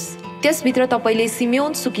गर्नुहोस्। त्यसभित्र तपाईँले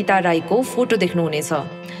सिमियोन सुकिता राईको फोटो देख्नुहुनेछ।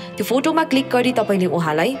 त्यो फोटोमा क्लिक गरी तपाईँले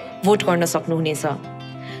उहाँलाई भोट गर्न सक्नुहुनेछ।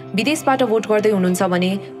 विदेशबाट भोट गर्दै हुनुहुन्छ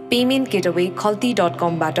भने पेमेन्ट गेटवे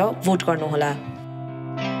खल्ती.com-बाट भोट गर्नुहोला।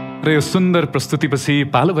 र यो सुन्दर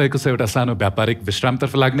प्रस्तुतिपछि पालो भएको छ एउटा सानो व्यापारिक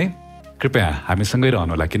विश्रामतर्फ लाग्ने। कृपया हामीसँगै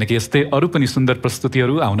रहनुहोला, किनकि यस्तै अरू पनि सुन्दर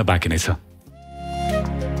प्रस्तुतिहरू आउन बाँकी नै छ।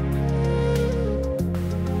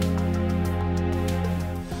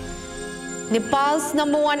 Nepal's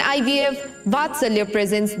 #1 IVF Vatsalya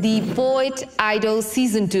presents the Poet Idol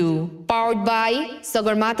Season 2, powered by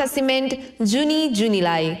Sagarmatha Cement, Juni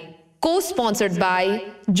Junilai, co-sponsored by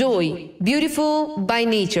Joy, Beautiful by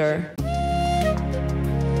Nature.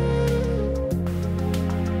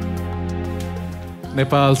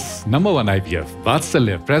 Nepal's #1 IVF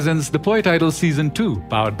Vatsalya presents the Poet Idol Season 2,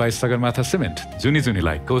 powered by Sagarmatha Cement, Juni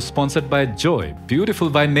Junilai, co-sponsored by Joy, Beautiful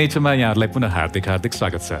by Nature मा यहाँहरूलाई पुनः हार्दिक हार्दिक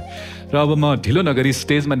स्वागत छ। र अब म ढिलो नगरी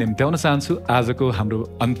स्टेजमा निम्त्याउन चाहन्छु आजको हाम्रो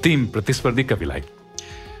अन्तिम प्रतिस्पर्धी कविलाई।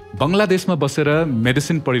 बङ्गलादेशमा बसेर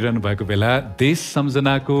मेडिसिन पढिरहनु भएको बेला देश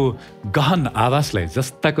सम्झनाको गहन आवाजलाई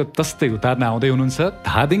जस्ताको तस्तै उतार्न आउँदै हुनुहुन्छ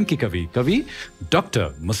धादिङकी कवि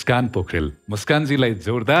डाक्टर मुस्कान पोखरेल। मुस्कानजीलाई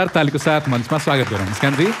जोरदार तालीको साथ मञ्चमा स्वागत गरौँ।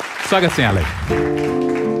 मुस्कानजी, स्वागत छ यहाँलाई।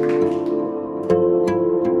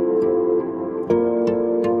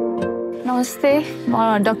 नमस्ते, म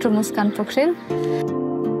डाक्टर मुस्कान पोखरेल।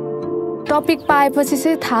 टपिक पाएपछि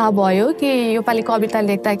चाहिँ थाहा भयो कि योपालि कविता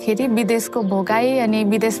लेख्दाखेरि विदेशको भोगाई अनि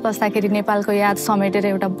विदेश बस्दाखेरि नेपालको याद समेटेर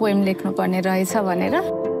एउटा पोएम लेख्नुपर्ने रहेछ भनेर।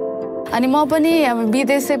 अनि म पनि अब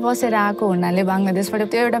विदेशै बसेर आएको हुनाले बङ्गलादेशबाट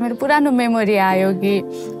त्यो एउटा मेरो पुरानो मेमोरी आयो कि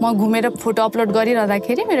म घुमेर फोटो अपलोड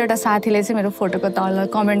गरिरहँदाखेरि मेरो एउटा साथीले चाहिँ मेरो फोटोको तल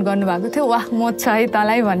कमेन्ट गर्नुभएको थियो, वाह मोज छ है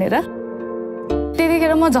तँलाई भनेर।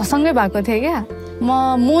 त्यतिखेर म झसङ्गै भएको थिएँ क्या।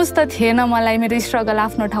 मोज त थिएन मलाई, मेरो स्ट्रगल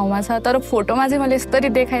आफ्नो ठाउँमा छ, तर फोटोमा चाहिँ मैले यस्तरी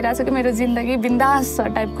देखाइरहेको छु कि मेरो जिन्दगी बिन्दास छ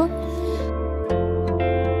टाइपको।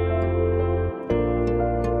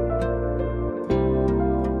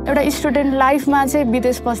 एउटा स्टुडेन्ट लाइफमा चाहिँ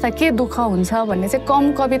विदेश बस्दा के दुःख हुन्छ भन्ने चाहिँ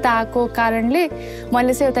कम कविता आएको कारणले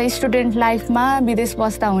मैले चाहिँ एउटा स्टुडेन्ट लाइफमा विदेश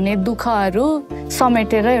बस्दा हुने दुःखहरू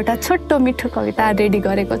समेटेर एउटा छोटो मिठो कविता रेडी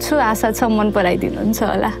गरेको छु। आशा छ मन पराइदिनुहुन्छ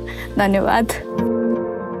होला। धन्यवाद।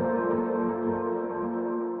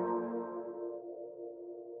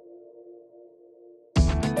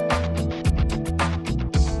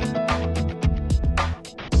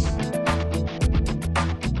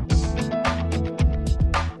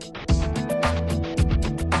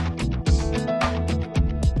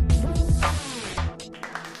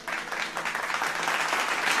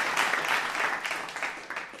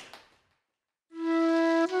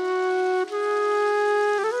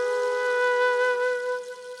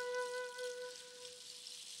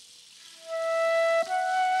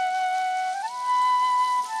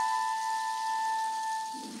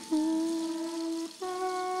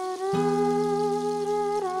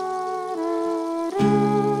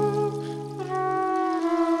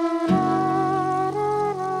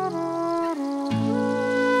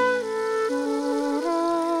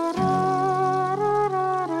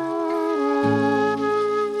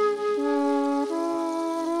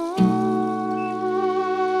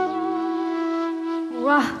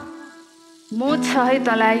 मोज छ है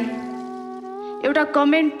तँलाई एउटा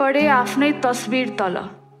कमेन्ट पढे आफ्नै तस्बिर तल।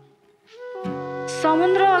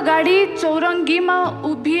 समुद्र अगाडि चौरङ्गीमा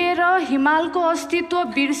उभिएर हिमालको अस्तित्व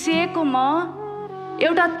बिर्सिएको म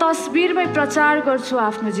एउटा तस्बिरमै प्रचार गर्छु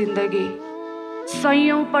आफ्नो जिन्दगी।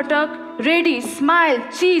 सयौं पटक रेडी स्माइल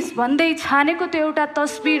चिज भन्दै छानेको त्यो एउटा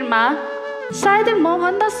तस्बिरमा सायदै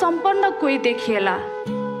मभन्दा सम्पन्न कोही देखिएला,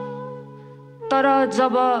 तर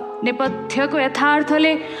जब नेपथ्यको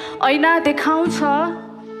यथार्थले ऐना देखाउँछ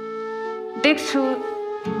देख्छु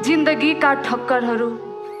जिन्दगीका ठक्करहरू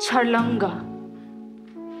छर्लङ्ग।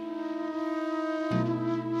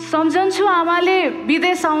 सम्झन्छु आमाले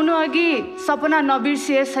विदेश आउनु अघि सपना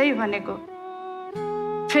नबिर्सिएस् है भनेको।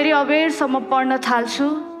 फेरि अबेरसम्म पढ्न थाल्छु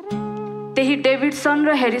त्यही डेभिडसन र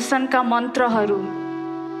हेरिसनका मन्त्रहरू,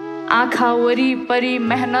 आँखा वरिपरि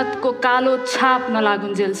मेहनतको कालो छाप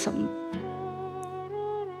नलागुन्जेलसम्म।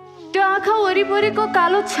 त्यो आँखा वरिपरिको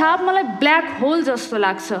कालो छाप मलाई ब्ल्याक होल जस्तो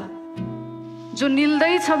लाग्छ, जो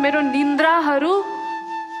निल्दैछ मेरो निन्द्राहरू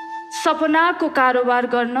सपनाको कारोबार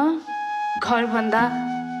गर्न घरभन्दा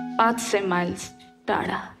 500 माइल्स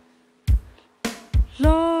टाढा।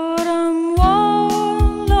 Lord, I'm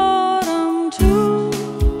one, Lord, I'm two,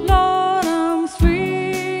 Lord, I'm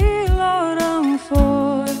three, Lord, I'm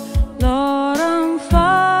four, Lord, I'm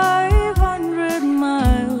 500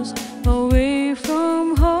 miles away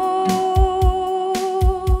from home,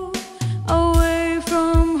 away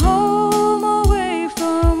from home, away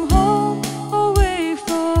from home, away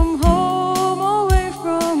from home, away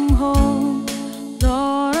from home.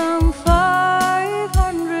 Lord, I'm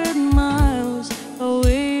 500 miles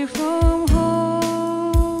away from home.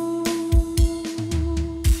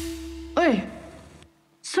 ओए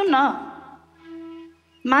सुन न,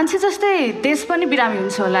 मान्छे जस्तै देश पनि बिरामी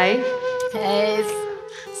हुन्छ होला है।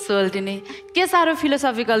 सोल्टिनी के साह्रो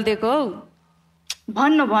फिलोसफिकल दिएको हौ।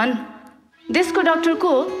 भन्न भन्, देशको डाक्टर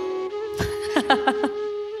को?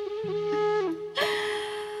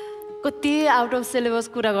 कति आउट अफ सिलेबस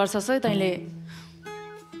कुरा गर्छस् है तैँले।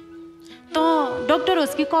 त डक्टर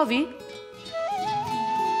होस् कि कवि?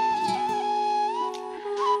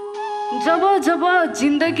 जब जब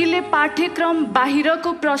जिन्दगीले पाठ्यक्रम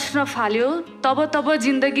बाहिरको प्रश्न फाल्यो तब तब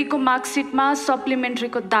जिन्दगीको मार्कसिटमा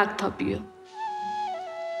सप्लिमेन्ट्रीको दाग थपियो।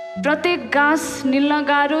 प्रत्येक गाँस निल्न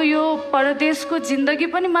गाह्रो यो परदेशको जिन्दगी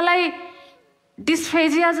पनि मलाई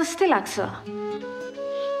डिस्फेजिया जस्तै लाग्छ।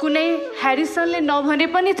 कुनै ह्यारिसनले नभने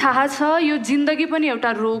पनि थाहा छ यो जिन्दगी पनि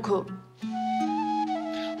एउटा रोग हो।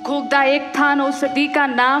 घोक्दा एक थान औषधिका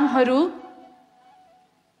नामहरू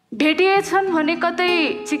भेटिएछन् भने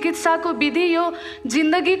कतै चिकित्साको विधि यो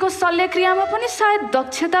जिन्दगीको शल्यक्रियामा पनि सायद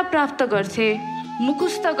दक्षता प्राप्त गर्थे।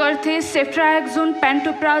 मुकुस्त गर्थे सेफ्ट्राएक्जोन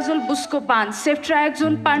पेन्टोप्राजोल बुस्कोपान,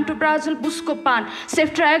 सेफ्ट्राएक्जोन पेन्टोप्राजोल बुस्कोपान,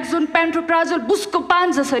 सेफ्ट्राएक्जोन पेन्टोप्राजोल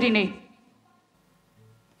बुस्कोपान जसरी नै।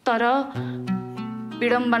 तर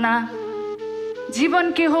विडम्बना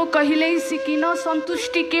जीवन के हो कहिल्यै सिकिन,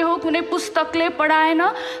 सन्तुष्टि के हो कुनै पुस्तकले पढाएन।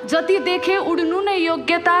 जति देखे उड्नु नै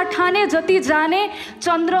योग्यता ठाने, जति जाने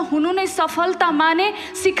चन्द्र हुनु नै सफलता माने।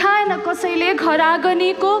 सिकाएन कसैले घर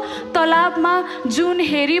आँगनीको तलाबमा जुन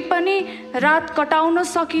हेरी पनि रात कटाउन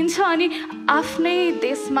सकिन्छ, अनि आफ्नै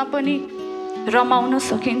देशमा पनि रमाउन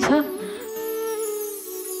सकिन्छ।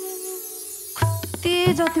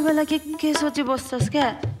 कति जति बेला के सोची बस्छस् क्या?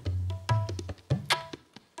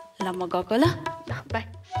 ल म गएको ल, बाई।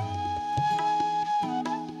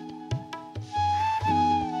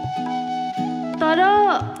 तर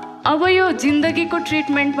अब यो जिन्दगीको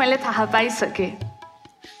ट्रिटमेन्ट मैले थाहा पाइसकेँ।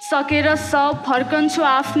 सकेर सब फर्कन्छु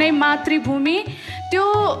आफ्नै मातृभूमि। त्यो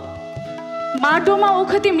माटोमा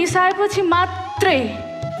ओखती मिसाएपछि मात्रै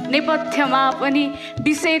नेपथ्यमा पनि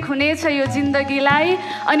विषेक हुनेछ यो जिन्दगीलाई।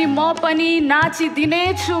 अनि म पनि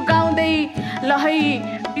नाचिदिनेछु गाउँदै, लहै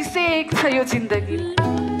विषेक छ यो जिन्दगी।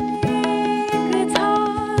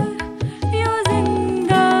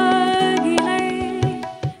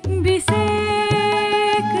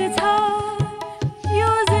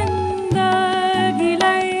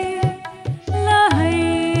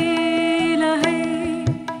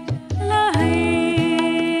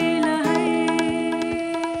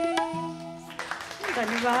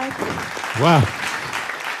 वाह,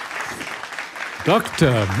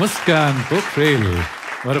 doctor Muskan Pokharel,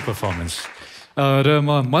 what a performance। र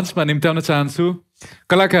म मञ्चमा निम्त्याउन चाहन्छु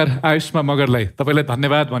कलाकार आयुष्मा मगरलाई। तपाईँलाई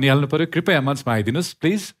धन्यवाद भनिहाल्नु पर्यो। कृपया मञ्चमा आइदिनुहोस्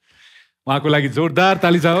प्लिज। उहाँको लागि जोरदार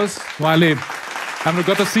ताली जाओस्। उहाँले हाम्रो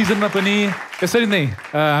गत सिजनमा पनि यसरी नै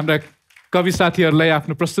हाम्रा कवि साथीहरूलाई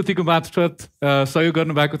आफ्नो प्रस्तुतिको मार्फत सहयोग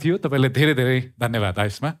गर्नुभएको थियो। तपाईँलाई धेरै धेरै धन्यवाद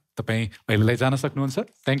आयुष्मा। तपाईँ अहिलेलाई जान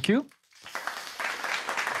सक्नुहुन्छ। Thank you.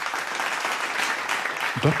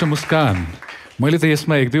 डॉक्टर मुस्कान, मैले त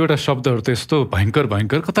यसमा एक दुईवटा शब्दहरू त यस्तो भयङ्कर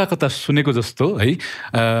भयङ्कर कता कता सुनेको जस्तो है।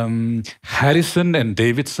 ह्यारिसन एन्ड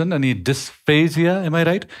डेभिडसन अनि डिस्फेजिया, एम आई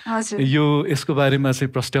राइट? यो यसको बारेमा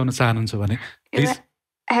चाहिँ प्रस्ट्याउन चाहनुहुन्छ भने प्लिज।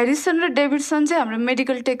 ह्यारिसन र डेभिडसन चाहिँ हाम्रो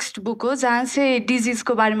मेडिकल टेक्स्ट बुक हो, जहाँ चाहिँ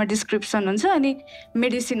डिजिजको बारेमा डिस्क्रिप्सन हुन्छ अनि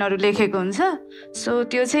मेडिसिनहरू लेखेको हुन्छ। सो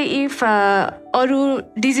त्यो चाहिँ इफ अरू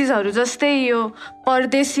डिजिजहरू जस्तै यो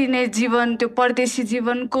परदेशी नै जीवन, त्यो परदेशी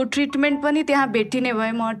जीवनको ट्रिटमेन्ट पनि त्यहाँ भेटिने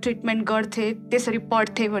भए म ट्रिटमेन्ट गर्थेँ, त्यसरी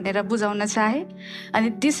पढ्थेँ भनेर बुझाउन चाहेँ।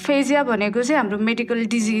 अनि डिस्फेजिया भनेको चाहिँ हाम्रो मेडिकल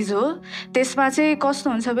डिजिज हो। त्यसमा चाहिँ कस्तो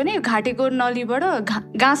हुन्छ भने घाँटीको नलीबाट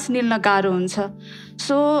गाँस निल्न गाह्रो हुन्छ।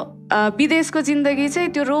 सो विदेशको जिन्दगी चाहिँ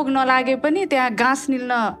त्यो रोग नलागे पनि त्यहाँ गाँस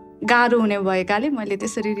निल्न गाह्रो हुने भएकाले मैले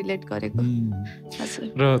त्यसरी रिलेट गरेको।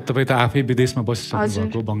 र तपाईँ त आफै विदेशमा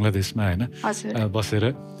बसिसक्नुभएको, बङ्गलादेशमा होइन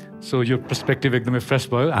बसेर। सो यो पर्सपेक्टिभ एकदमै फ्रेस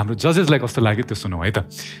भयो। हाम्रो जजेसलाई कस्तो लाग्यो त्यो सुनौँ है त।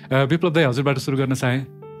 विप्लव दाई, हजुरबाट सुरु गर्न चाहेँ।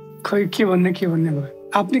 खै के भन्ने भयो।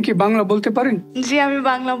 आपने के बांग्ला बोलते पारिन्? जी हामी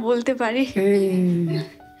बांग्ला बोलते पारी।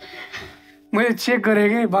 मैले चेक गरेँ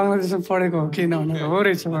कि बङ्गलादेशमा पढेको हो कि नभनेर। हो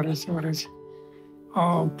रहेछ।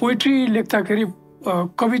 पोइट्री लेख्दाखेरि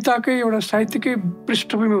कविताकै एउटा साहित्यकै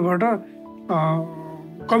पृष्ठभूमिबाट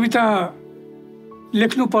कविता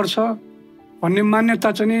लेख्नुपर्छ भन्ने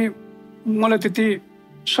मान्यता चाहिँ मलाई त्यति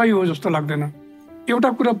सही हो जस्तो लाग्दैन। एउटा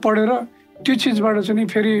कुरा पढेर त्यो चिजबाट चाहिँ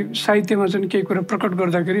फेरि साहित्यमा चाहिँ केही कुरा प्रकट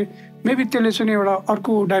गर्दाखेरि मेबी त्यसले चाहिँ एउटा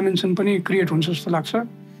अर्को डाइमेन्सन पनि क्रिएट हुन्छ जस्तो लाग्छ।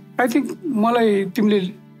 आई थिङ्क मलाई तिमीले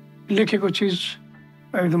लेखेको चिज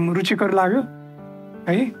एकदम रुचिकर लाग्यो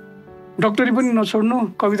है। डक्टरी पनि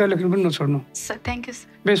नछोड्नु, कविता लेख्नु पनि नछोड्नु। Thank you sir.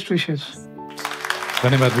 Best wishes.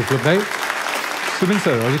 धन्यवाद विप्लव दाई। सुबिन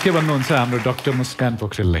सर, हजुर के भन्नुहुन्छ हाम्रो डक्टर मुस्कान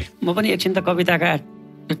पोखरेललाई? म पनि एकछिन त कविताका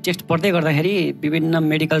टेक्स्ट पढ्दै गर्दाखेरि विभिन्न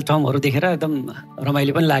मेडिकल टर्महरू देखेर एकदम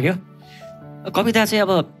रमाइलो पनि लाग्यो। कविता चाहिँ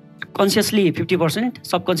अब कन्सियसली 50%,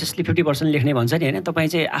 सबकन्सियसली 50% लेख्ने भन्छ नि होइन। तपाईँ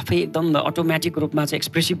चाहिँ आफै एकदम अटोमेटिक रूपमा चाहिँ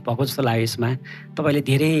एक्सप्रेसिभ भएको जस्तो लाग्यो यसमा। तपाईँले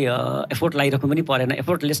धेरै एफोर्ट लगाइराख्नु पनि परेन,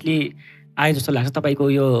 एफोर्टलेसली आयो जस्तो लाग्छ। तपाईँको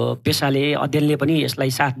यो पेसाले, अध्ययनले पनि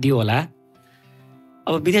यसलाई साथ दियो होला।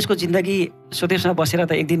 अब विदेशको जिन्दगी स्वदेशमा बसेर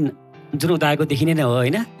त एक दिन जुन उदाएको देखिने नै हो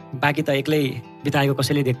होइन, बाँकी त एक्लै बिताएको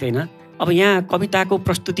कसैले देख्दैन। अब यहाँ कविताको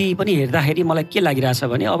प्रस्तुति पनि हेर्दाखेरि मलाई के लागिरहेछ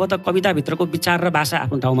भने अब त कविताभित्रको विचार र भाषा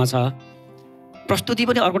आफ्नो ठाउँमा छ, प्रस्तुति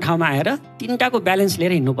पनि अर्को ठाउँमा आएर तिनटाको ब्यालेन्स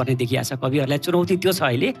लिएर हिँड्नुपर्ने देखिएको छ। कविहरूलाई चुनौती त्यो छ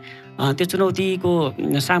अहिले। त्यो चुनौतीको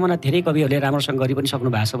सामना धेरै कविहरूले राम्रोसँग गरि पनि सक्नु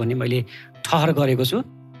भएको छ भन्ने मैले ठहर गरेको छु।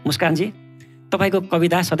 मुस्कानजी, तपाईँको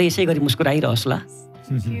कविता सधैँ यसै गरी मुस्कुराइरहोस् ल।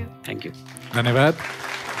 Thank you. धन्यवाद।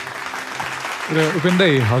 र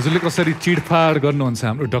उपेन्द्र, हजुरले कसरी चिडफाड गर्नुहुन्छ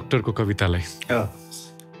हाम्रो डक्टरको कवितालाई?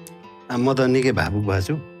 म त निकै भावुक भएको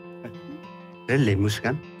छु। रेलले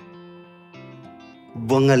मुस्कान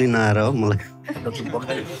बङ्गाली नआएर हो मलाई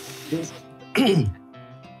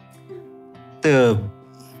त्यो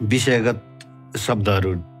विषयगत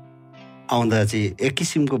शब्दहरू आउँदा चाहिँ एक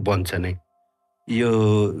किसिमको बन्छ नै। यो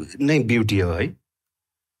नै ब्युटी हो है।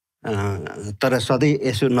 तर सधैँ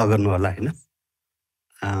यसो नगर्नु होला होइन।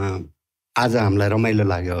 आज हामीलाई रमाइलो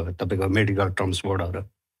लाग्यो तपाईँको मेडिकल टर्म्स वर्डहरू।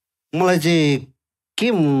 मलाई चाहिँ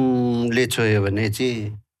के ले छोयो भने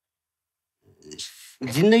चाहिँ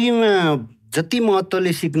जिन्दगीमा जति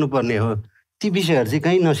महत्त्वले सिक्नुपर्ने हो ती विषयहरू चाहिँ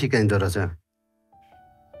कहीँ नसिकाइँदो रहेछ।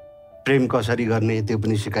 प्रेम कसरी गर्ने त्यो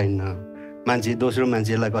पनि सिकाइन्न, मान्छे दोस्रो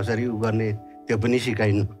मान्छेलाई कसरी उ गर्ने त्यो पनि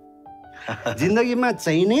सिकाइन्न। जिन्दगीमा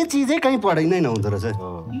चाहिने चिजै कहीँ पढाइ नै नहुँदो रहेछ।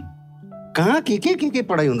 कहाँ के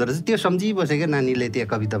पढाइ हुँदो रहेछ त्यो सम्झिबसेको नानीले त्यो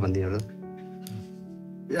कविता भनिदिनु।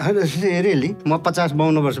 रियली म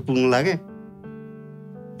 50-52 वर्ष पुग्नु लागेँ,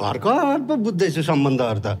 भर्खर पो बुझ्दैछु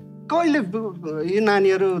सम्बन्धहरू त। कहिले यो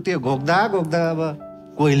नानीहरू त्यो घोक्दा अब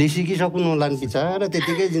कोहीले सिकिसक्नु होला नि, बिचारा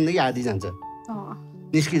त्यतिकै जिन्दगी आधी जान्छ,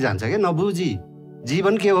 निस्किजान्छ क्या नबुझी।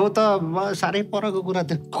 जीवन के हो त साह्रै परको कुरा,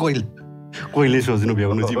 त्यो कोहीले सोच्नु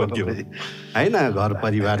भ्याउनु जीवन के हो होइन। घर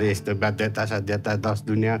परिवार यस्तो बाध्यता साध्यता 10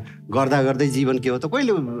 दुनियाँ गर्दै जीवन के हो त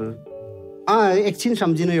कहिले एकछिन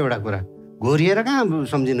सम्झिनु एउटा कुरा, घोरिएर कहाँ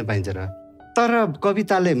सम्झिनु पाइन्छ र। तर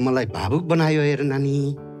कविताले मलाई भावुक बनायो। हेर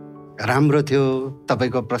नानी, राम्रो थियो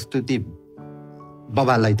तपाईँको प्रस्तुति,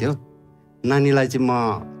 बबालाई थियो। नानीलाई चाहिँ म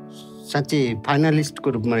साँच्चै फाइनलिस्टको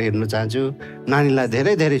रूपमा हेर्न चाहन्छु। नानीलाई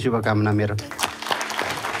धेरै धेरै शुभकामना मेरो।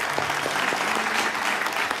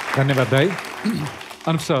 धन्यवाद दाइ।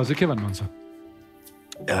 अनुप सर हजुर के भन्नुहुन्छ?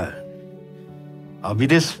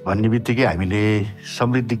 विदेश भन्ने बित्तिकै हामीले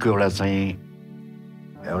समृद्धिको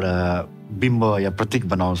एउटा बिम्ब या प्रतीक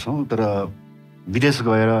बनाउँछौँ। तर विदेश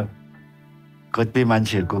गएर कतिपय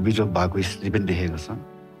मान्छेहरूको बिजोग भएको स्थिति पनि देखेको छ।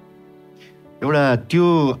 एउटा त्यो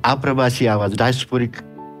आप्रवासी आवाज, डायस्पोरिक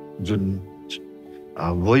जुन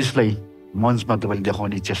भोइसलाई मञ्चमा तपाईँले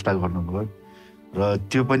देखाउने चेष्टा गर्नुभयो र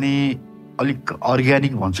त्यो पनि अलिक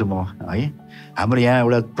अर्ग्यानिक भन्छु म है। हाम्रो यहाँ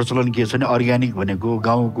एउटा प्रचलन के छ भने अर्ग्यानिक भनेको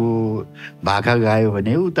गाउँको भाका गायो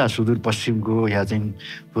भने उता सुदूरपश्चिमको या चाहिँ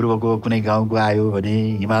पूर्वको कुनै गाउँको आयो भने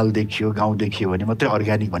हिमाल देखियो, गाउँ देखियो भने मात्रै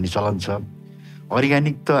अर्ग्यानिक भन्ने चलन छ।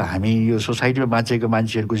 अर्ग्यानिक त हामी यो सोसाइटीमा बाँचेको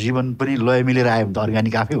मान्छेहरूको जीवन पनि लय मिलेर आयो भने त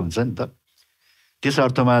अर्ग्यानिक आफै हुन्छ नि त। त्यस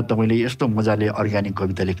अर्थमा तपाईँले यस्तो मजाले अर्ग्यानिक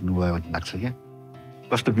कविता लेख्नुभयो भन्ने लाग्छ क्या।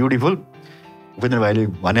 कस्तो ब्युटिफुल। उपेन्द्र भाइले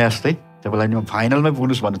भने जस्तै तपाईँलाई नि म फाइनलमै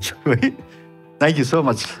पुग्नुहोस् भन्छु है। Thank you so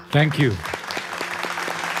much. Thank you.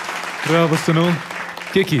 र अब सुनौ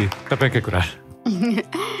केकी तपाईँकै कुरा।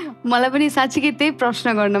 मलाई पनि साँच्चीकै त्यही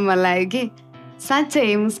प्रश्न गर्न मन लाग्यो कि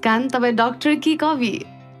साँच्चै मुस्कान तपाईँ डाक्टर कि कवि,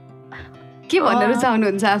 के भन्न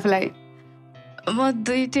रुचाउनुहुन्छ आफूलाई? म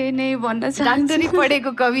दुइटै नै भन्न चाहन्छु। डाक्टरी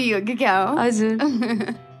पढेको कवि हो कि क्या हो? हजुर।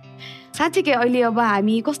 साँच्चीकै अहिले अब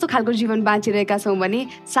हामी कस्तो खालको जीवन बाँचिरहेका छौँ भने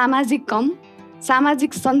सामाजिक कम,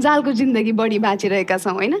 सामाजिक सञ्जालको जिन्दगी बढी बाँचिरहेका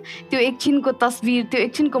छौँ होइन। त्यो एकछिनको तस्बिर, त्यो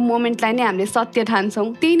एकछिनको मोमेन्टलाई नै हामीले सत्य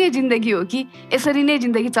ठान्छौँ। त्यही नै जिन्दगी हो कि, यसरी नै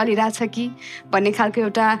जिन्दगी चलिरहेछ कि भन्ने खालको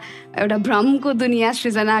एउटा भ्रमको दुनियाँ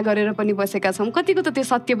सृजना गरेर पनि बसेका छौँ। कतिको त त्यो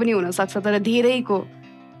सत्य पनि हुनसक्छ, तर धेरैको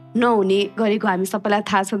नहुने गरेको हामी सबैलाई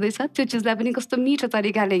थाहा छँदैछ। त्यो चिजलाई पनि कस्तो मिठो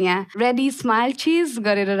तरिकाले यहाँ रेडी स्माइल चिज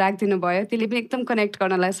गरेर राखिदिनु भयो, त्यसले पनि एकदम कनेक्ट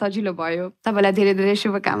गर्नलाई सजिलो भयो। तपाईँलाई धेरै धेरै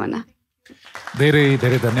शुभकामना। धेरै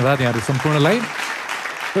धेरै धन्यवाद यहाँहरू सम्पूर्णलाई।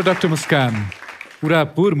 र डाक्टर मुस्कान,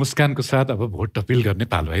 पुरापुर मुस्कानको साथ अब भोट अपिल गर्ने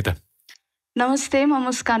पालो है त। नमस्ते,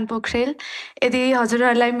 म मुस्कान पोखरेल। यदि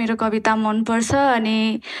हजुरहरूलाई मेरो कविता मनपर्छ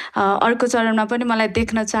अनि अर्को चरणमा पनि मलाई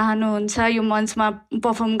देख्न चाहनुहुन्छ, यो मञ्चमा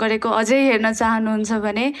पर्फर्म गरेको अझै हेर्न चाहनुहुन्छ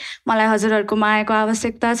भने मलाई हजुरहरूको मायाको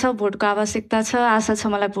आवश्यकता छ, भोटको आवश्यकता छ। आशा छ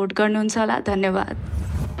मलाई भोट गर्नुहुन्छ होला। धन्यवाद।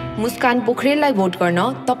 मुस्कान पोखरेललाई भोट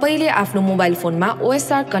गर्न तपाईँले आफ्नो मोबाइल फोनमा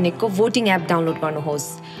OSR कनेक्टको भोटिङ एप डाउनलोड गर्नुहोस्।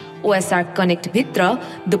 OSR कनेक्टभित्र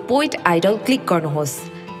the poet idol click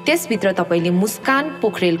गर्नुहोस्। त्यसभित्र तपाईँले मुस्कान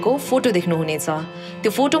पोखरेलको फोटो देख्नुहुनेछ।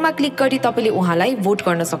 त्यो फोटोमा क्लिक गरी तपाईँले उहाँलाई भोट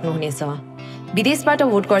गर्न सक्नुहुनेछ। विदेशबाट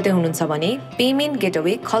भोट गर्दै हुनुहुन्छ भने पेमेन्ट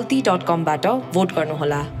गेटवे खल्ती.com-बाट भोट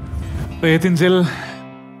गर्नुहोला। यतिन्जेल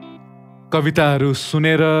कविताहरू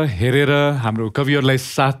सुनेर हेरेर हाम्रो कविहरूलाई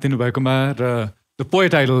साथ दिनुभएकोमा र द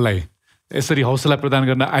पोएट आइडललाई यसरी हौसला प्रदान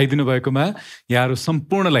गर्न आइदिनु भएकोमा यहाँहरू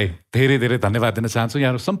सम्पूर्णलाई धेरै धेरै धन्यवाद दिन चाहन्छु।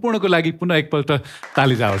 यहाँहरू सम्पूर्णको लागि पुनः एकपल्ट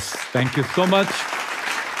ताली जाओस्। Thank you so much.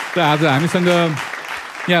 र आज हामीसँग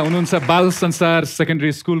यहाँ हुनुहुन्छ बाल संसार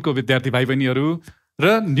सेकेन्डरी स्कुलको विद्यार्थी भाइ बहिनीहरू र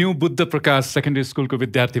न्यू बुद्ध प्रकाश सेकेन्डरी स्कुलको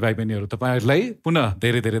विद्यार्थी भाइ बहिनीहरू। तपाईँहरूलाई पुनः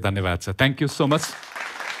धेरै धेरै धन्यवाद छ। Thank you so much.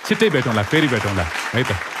 छिट्टै भेटौँला, फेरि भेटौँला है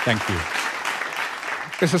त। Thank you.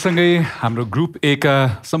 यससँगै हाम्रो ग्रुप ए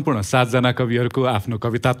का सम्पूर्ण 7 जना कविहरूको आफ्नो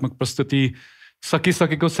कवितात्मक प्रस्तुति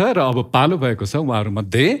सकिसकेको छ र अब पालो भएको छ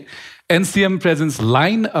उहाँहरूमध्ये एनसिएम presence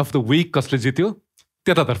line of the week कसले जित्यो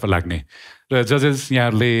त्यतातर्फ लाग्ने। र जजेस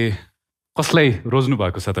यहाँहरूले कसलाई रोज्नु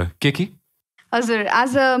भएको छ त? केकी? हजुर,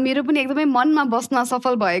 आज मेरो पनि एकदमै मनमा बस्न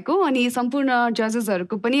सफल भएको अनि सम्पूर्ण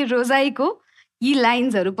जजेसहरूको पनि रोजाइको यी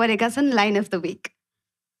लाइन्सहरू परेका छन् लाइन अफ द विक।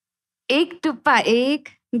 1 टुप्पा 1,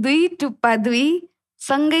 2 टुप्पा 2,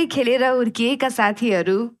 सँगै खेलेर हुर्किएका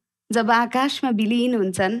साथीहरू जब आकाशमा विलीन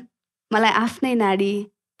हुन्छन् मलाई आफ्नै नाडी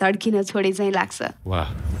धड्किन छोडे चाहिँ लाग्छ। वाह।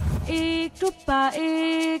 1 टुप्पा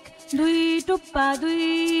 1, 2 टुप्पा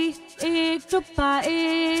 2, 1 टुप्पा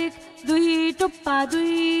 1, 2 टुप्पा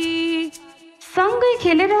 2, सँगै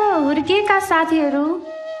खेलेर हुर्किएका साथीहरू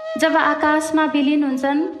जब आकाशमा विलीन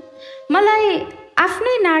हुन्छन् मलाई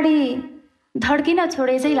आफ्नै नाडी धड्किन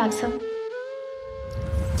छोडे चाहिँ लाग्छ।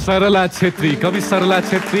 सरला छेत्री, कवि सरला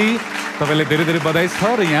छेत्री, तपाईँलाई धेरै धेरै बधाई छ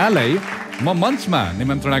र यहाँलाई म मञ्चमा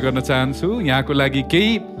निमन्त्रणा गर्न चाहन्छु। यहाँको लागि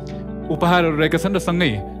केही उपहारहरू रहेका छन् र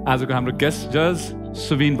सँगै आजको हाम्रो गेस्ट जज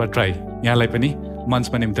सुबिन भट्टराई यहाँलाई पनि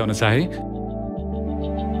मञ्चमा निम्त्याउन चाहे।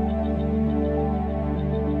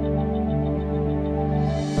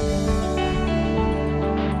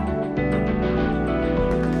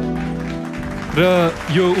 र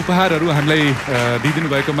यो उपहारहरू हामीलाई दिइदिनु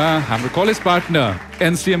भएकोमा हाम्रो कलेज पार्टनर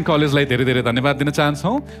एनसीएम कलेजलाई धेरै धेरै धन्यवाद दिन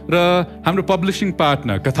चाहन्छौँ र हाम्रो पब्लिसिङ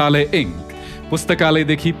पार्टनर कथालय इङ्क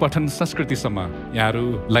पुस्तकालयदेखि पठन संस्कृतिसम्म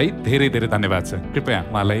यहाँहरूलाई धेरै धेरै धन्यवाद छ। कृपया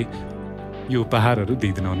उहाँलाई यो उपहारहरू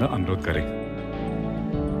दिइदिनु हुन अनुरोध गरे।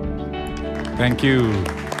 Thank you.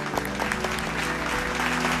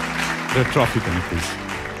 र ट्रफी पनि प्लिज।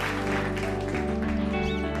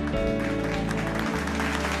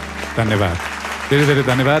 धन्यवाद, धेरै धेरै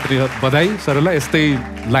धन्यवाद र बधाई सरला। यस्तै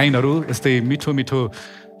लाइनहरू, यस्तै मिठो मिठो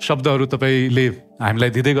शब्दहरू तपाईँले हामीलाई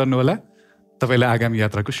दिँदै गर्नुहोला। तपाईँलाई आगामी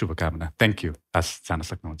यात्राको शुभकामना। Thank you. हस्, जान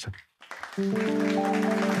सक्नुहुन्छ।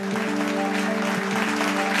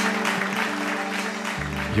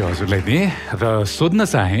 यो हजुरलाई दिएँ र सोध्न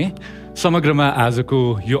चाहेँ समग्रमा आजको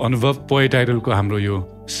यो अनुभव पोएट आइडलको हाम्रो यो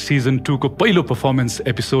सिजन 2 को पहिलो पर्फर्मेन्स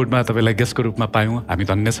एपिसोडमा तपाईँलाई गेस्टको रूपमा पायौँ, हामी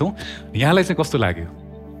धन्य छौँ। यहाँलाई चाहिँ कस्तो लाग्यो?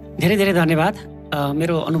 धेरै धेरै धन्यवाद।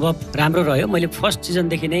 मेरो अनुभव राम्रो रह्यो। मैले फर्स्ट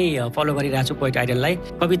सिजनदेखि नै फलो गरिरहेको छु पोएट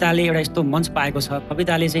आइडललाई। कविताले एउटा यस्तो मञ्च पाएको छ,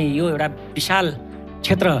 कविताले चाहिँ यो एउटा विशाल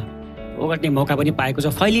क्षेत्र ओगट्ने मौका पनि पाएको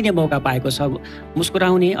छ, फैलिने मौका पाएको छ,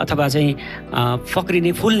 मुस्कुराउने अथवा चाहिँ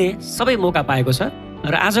फक्रिने फुल्ने सबै मौका पाएको छ।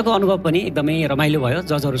 र आजको अनुभव पनि एकदमै रमाइलो भयो।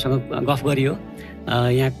 जजहरूसँग गफ गरियो,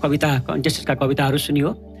 यहाँ कविता कन्टेस्टेन्टका कविताहरू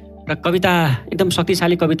सुनियो र कविता एकदम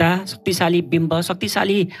शक्तिशाली कविता, शक्तिशाली बिम्ब,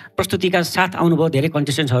 शक्तिशाली प्रस्तुतिका साथ आउनुभयो धेरै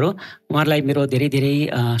कन्टेस्टेन्ट्सहरू। उहाँहरूलाई मेरो धेरै धेरै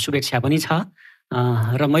शुभेच्छा पनि छ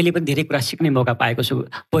र मैले पनि धेरै कुरा सिक्ने मौका पाएको छु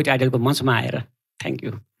पोएट आइडलको मञ्चमा आएर। Thank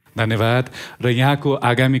you. धन्यवाद। र यहाँको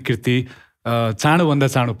आगामी कृति चाँडोभन्दा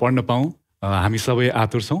चाँडो पढ्न पाऊँ हामी सबै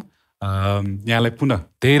आतुर छौँ। यहाँलाई पुनः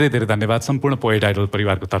धेरै धेरै धन्यवाद सम्पूर्ण पोएट आइडल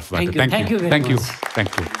परिवारको तर्फबाट। Thank you. Thank you.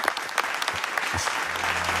 Thank you.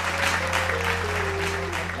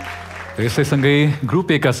 यसैसँगै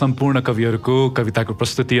group एका सम्पूर्ण कविहरूको कविताको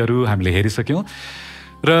प्रस्तुतिहरू हामीले हेरिसक्यौँ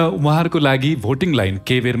र उहाँहरूको लागि भोटिङ लाइन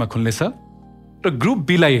केही बेरमा खुल्नेछ र ग्रुप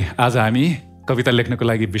बीलाई आज हामी कविता लेख्नको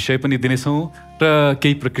लागि विषय पनि दिनेछौँ र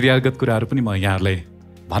केही प्रक्रियागत कुराहरू पनि म यहाँहरूलाई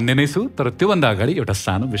भन्ने नै छु। तर त्योभन्दा अगाडि एउटा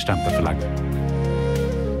सानो विश्रामतर्फ लाग्छ।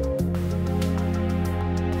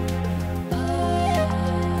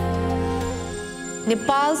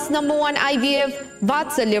 Nepal's #1 IVF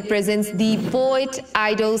Vatsalya presents the Poet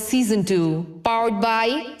Idol Season 2, powered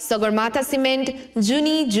by Sagarmatha Cement,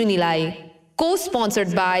 Juni Junilai,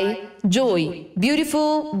 co-sponsored by Joy,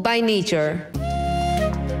 Beautiful by Nature.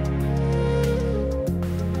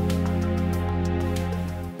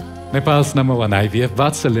 Nepal's #1 IVF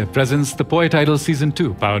Vatsalya presents the Poet Idol Season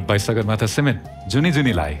 2, powered by Sagarmatha Cement, Juni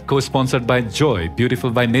Junilai, co-sponsored by Joy,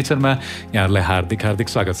 Beautiful by Nature मा यहाँहरूलाई हार्दिक हार्दिक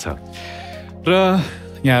स्वागत छ। र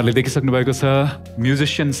यहाँहरूले देखिसक्नु भएको छ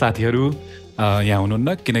म्युजिसियन साथीहरू यहाँ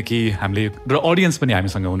हुनुहुन्न, किनकि हामीले र अडियन्स पनि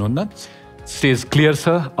हामीसँग हुनुहुन्न। स्टेज क्लियर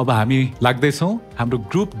छ। अब हामी लाग्दैछौँ हाम्रो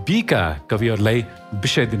ग्रुप बी का कविहरूलाई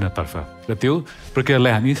विषय दिनतर्फ र त्यो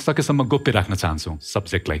प्रक्रियालाई हामी सकेसम्म गोप्य राख्न चाहन्छौँ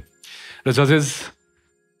सब्जेक्टलाई। र जजेस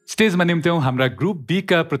स्टेजमा निम्त्यौँ हाम्रा ग्रुप बी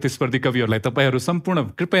का प्रतिस्पर्धी कविहरूलाई। तपाईँहरू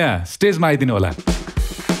सम्पूर्ण कृपया स्टेजमा आइदिनु होला।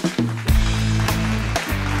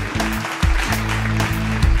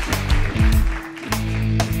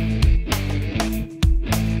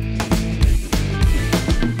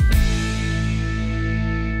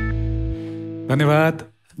 धन्यवाद।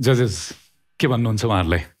 जजेस के भन्नुहुन्छ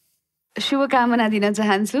उहाँहरूलाई? शुभकामना दिन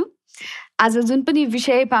चाहन्छु। आज जुन पनि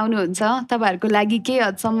विषय पाउनुहुन्छ तपाईँहरूको लागि केही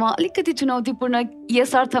हदसम्म अलिकति चुनौतीपूर्ण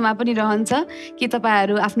यस अर्थमा पनि रहन्छ कि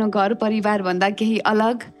तपाईँहरू आफ्नो घर परिवारभन्दा केही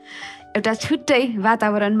अलग एउटा छुट्टै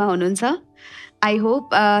वातावरणमा हुनुहुन्छ। आई होप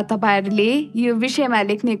तपाईँहरूले यो विषयमा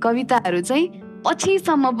लेख्ने कविताहरू चाहिँ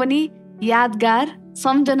पछिसम्म पनि यादगार,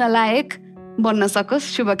 सम्झन लायक बन्न सकोस्,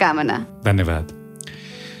 शुभकामना। धन्यवाद।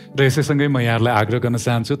 र यसैसँगै म यहाँहरूलाई आग्रह गर्न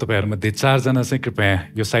चाहन्छु, तपाईँहरूमध्ये 4 जना चाहिँ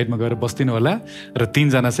कृपया यो साइडमा गएर बस्दिनु होला र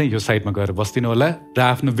 3 जना चाहिँ यो साइडमा गएर बस्दिनु होला र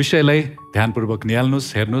आफ्नो विषयलाई ध्यानपूर्वक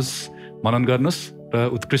निहाल्नुहोस्, हेर्नुहोस्, मनन गर्नुहोस्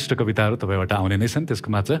र उत्कृष्ट कविताहरू तपाईँबाट आउने नै छन्,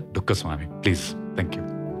 त्यसको मात्र ढुक्क छौँ हामी। Please, thank you.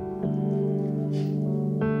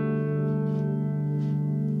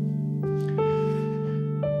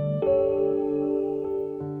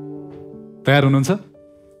 तयार हुनुहुन्छ?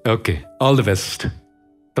 Okay, all the best.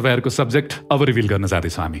 तपाईँहरूको सब्जेक्ट अब रिभिल गर्न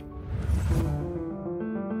जाँदैछौँ हामी।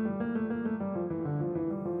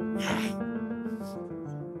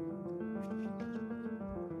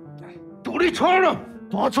 डोरी छोड,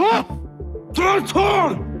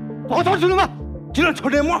 किन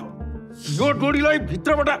छोडे? म यो डोरीलाई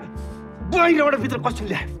भित्रबाट बाहिरबाट भित्र कसरी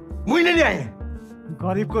ल्याए? मैले ल्याएँ।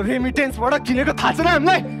 गरिबको रेमिटेन्सबाट किनेको थाहा छैन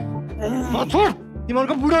हामीलाई। छोड,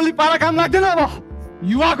 तिमीहरूको बुढोली पारा काम लाग्दैन। अब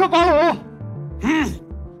युवाको पालो हो।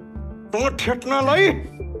 म ठेट्नलाई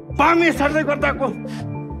बामे सर्दै गर्दाको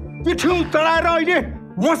पिठ्यौँ चढाएर अहिले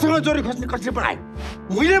मसँग जोरी खोज्ने कसले बनाए?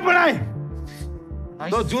 मैले बनाएँ।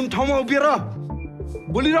 त जुन ठाउँमा उभिएर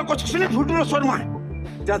बोलिरहेको छ नि ठुल्ठुलो स्वरमा,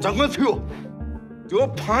 त्यहाँ जङ्गल थियो। त्यो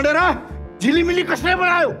फाँडेर झिलिमिली कसले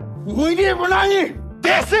बनायो? मैले बनाएँ।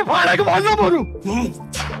 त्यसै फाँडेको भन्नु बरु।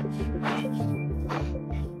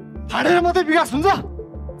 फाँडेर मात्रै विकास हुन्छ?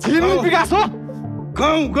 झिलिमिली विकास हो?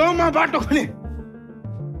 गाउँ गाउँमा बाटो खोले,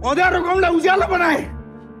 अँध्यारो गाउँलाई उज्यालो बनाए।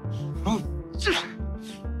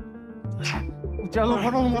 उज्यालो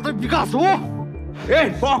बनाउनु मात्रै विकास हो?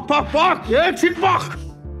 ए पक पक पक, एकछिन पक।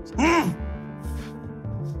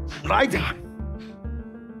 राइट,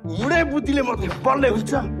 मुडे बुद्धिले मात्रै बल्ले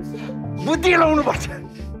हुन्छ, बुद्धि लाउनु पर्छ।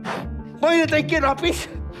 मैले चाहिँ के रपिस,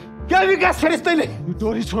 के विकास गरेस् तैँले?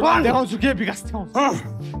 डोरी छोड, देखाउँछु के विकास थियो।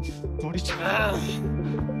 डोरी छोड,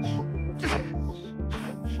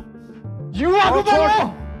 युवाको पालो।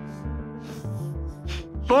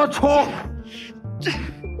 तो छोड़,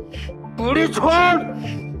 पूरी छोड़,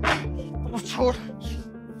 छोड़।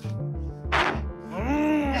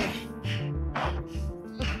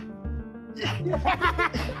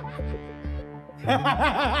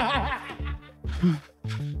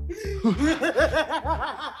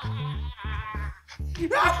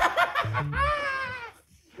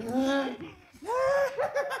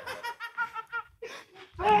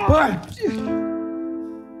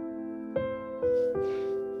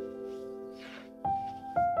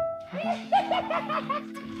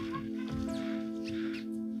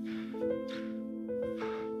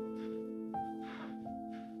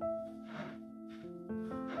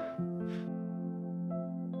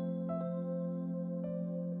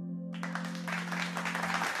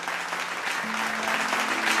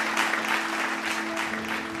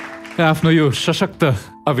 आफ्नो यो सशक्त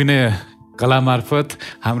अभिनय कला मार्फत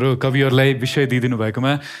हाम्रो कविहरूलाई विषय दिइदिनु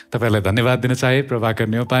भएकोमा तपाईँलाई धन्यवाद दिन चाहे। प्रभाकर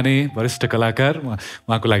न्यौपाने वरिष्ठ कलाकार,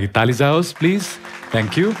 उहाँको लागि ताली जाओस् प्लिज।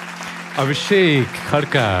 Thank you. अभिषेक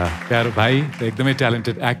खड्का प्यारो भाइ, एकदमै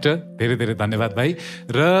ट्यालेन्टेड एक्टर, धेरै धेरै धन्यवाद भाइ।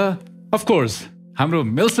 र अफकोर्स हाम्रो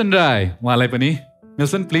मिल्सन राय, उहाँलाई पनि,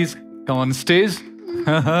 Milne please com on stage.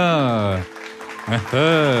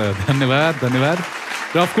 धन्यवाद धन्यवाद।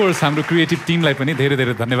 र अफकोर्स हाम्रो क्रिएटिभ टिमलाई पनि धेरै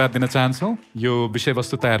धेरै धन्यवाद दिन चाहन्छौँ यो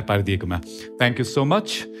विषयवस्तु तयार पारिदिएकोमा। Thank you so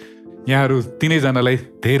much. यहाँहरू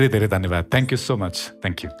तिनैजनालाई धेरै धेरै धन्यवाद। Thank you so much.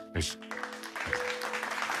 Thank you.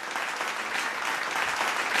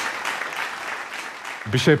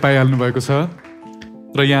 विषय पाइहाल्नु भएको छ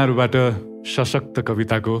र यहाँहरूबाट सशक्त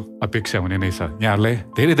कविताको अपेक्षा हुने नै छ। यहाँहरूलाई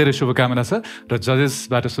धेरै धेरै शुभकामना छ र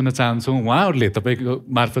जजेसबाट सुन्न चाहन्छौँ उहाँहरूले तपाईँको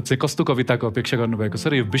मार्फत चाहिँ कस्तो कविताको अपेक्षा गर्नुभएको छ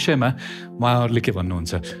र यो विषयमा उहाँहरूले के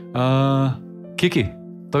भन्नुहुन्छ। के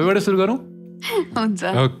तपाईँबाट सुरु गरौँ? हुन्छ।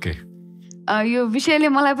 ओके। यो विषयले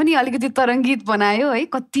मलाई पनि अलिकति तरङ्गित बनायो है,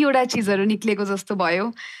 कतिवटा चिजहरू निक्लेको जस्तो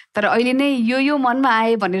भयो। तर अहिले नै यो मनमा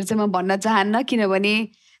आए भनेर चाहिँ म भन्न चाहन्न,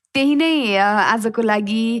 किनभने त्यही नै आजको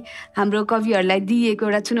लागि हाम्रो कविहरूलाई दिएको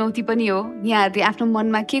एउटा चुनौती पनि हो। यहाँहरूले आफ्नो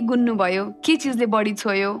मनमा के गुन्नुभयो, के चिजले बढी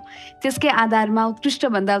छोयो, त्यसकै आधारमा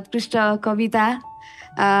उत्कृष्टभन्दा उत्कृष्ट कविता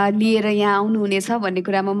लिएर यहाँ आउनुहुनेछ भन्ने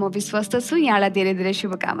कुरामा म विश्वस्त छु। यहाँलाई धेरै धेरै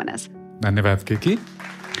शुभकामना छ। धन्यवाद केकी।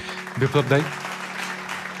 विप्लव दाइ?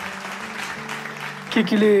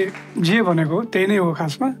 केकीले जे भनेको त्यही नै हो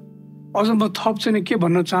खासमा। अझ म थप चाहिँ के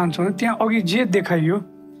भन्न चाहन्छु भने त्यहाँ अघि जे देखाइयो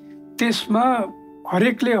त्यसमा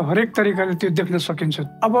हरेकले हरेक तरिकाले त्यो देख्न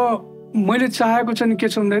सकिन्छ। अब मैले चाहेको चाहिँ के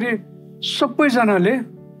छ भन्दाखेरि सबैजनाले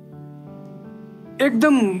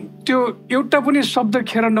एकदम त्यो एउटा पनि शब्द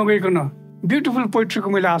खेर नगइकन ब्युटिफुल पोइट्रीको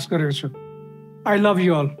मैले आश गरेको छु। I love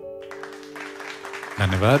you all.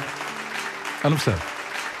 धन्यवाद। अनुप सर?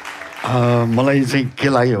 मलाई चाहिँ के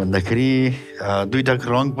लाग्यो भन्दाखेरि दुईटा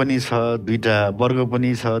रङ पनि छ, दुईटा वर्ग पनि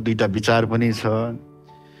छ, दुईटा विचार पनि छ।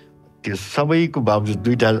 त्यो सबैको बावजुद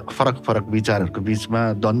दुईटा फरक फरक विचारहरूको बिचमा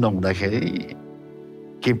द्वन्द्व हुँदाखेरि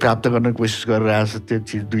केही प्राप्त गर्न कोसिस गरिरहेको छ त्यो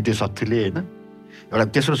चिज दुईटै शक्तिले होइन। एउटा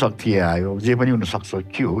तेस्रो शक्ति आयो, जे पनि हुनसक्छ,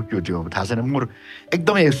 के हो त्यो थाहा छैन। मोर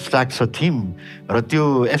एकदमै एब्स्ट्र्याक्ट छ थिम र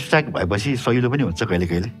त्यो एब्स्ट्र्याक्ट भएपछि सहिलो पनि हुन्छ कहिले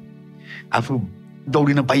कहिले। आफू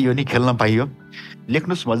दौडिन पाइयो नि, खेल्न पाइयो।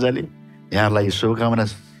 लेख्नुहोस् मजाले, यहाँलाई शुभकामना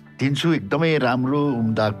दिन्छु। एकदमै राम्रो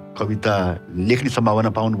उम्दा कविता लेख्ने सम्भावना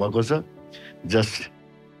पाउनु भएको छ। Just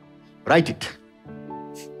right it.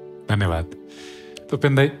 धन्यवाद।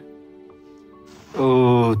 उपेन्द्र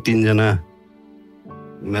तीनजना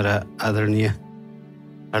मेरा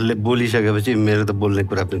आदरणीयहरूले बोलिसकेपछि मेरो त बोल्ने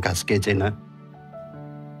कुरा पनि खास केही छैन।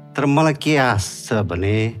 तर मलाई के आश छ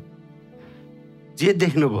भने जे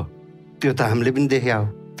देख्नुभयो त्यो त हामीले पनि देखे हो,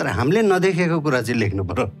 तर हामीले नदेखेको कुरा चाहिँ लेख्नु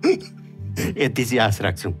पर्यो। यति चाहिँ आश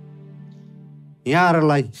राख्छौँ।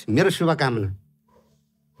 यहाँहरूलाई मेरो शुभकामना।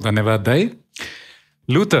 धन्यवाद दाइ।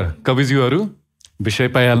 लु त कविज्यूहरू विषय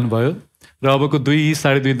पाइहाल्नुभयो र अबको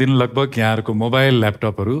 2-2.5 दिन लगभग यहाँहरूको मोबाइल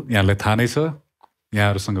ल्यापटपहरू यहाँलाई थाहा नै छ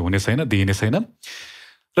यहाँहरूसँग हुने छैन, दिइने छैन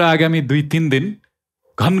र आगामी 2-3 दिन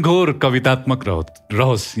घनघोर कवितात्मक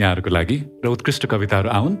रहोस् यहाँहरूको लागि र उत्कृष्ट कविताहरू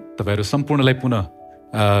आउन्। तपाईँहरू सम्पूर्णलाई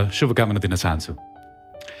पुनः शुभकामना दिन चाहन्छु।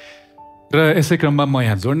 र यसै क्रममा म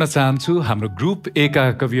यहाँ जोड्न चाहन्छु हाम्रो ग्रुप ए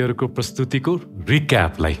का कविहरूको प्रस्तुतिको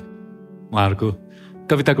रिक्यापलाई। उहाँहरूको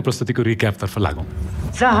कविताको प्रस्तुतिको रिक्यापतर्फ लागौँ।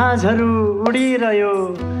 जहाजहरू उडिरह्यो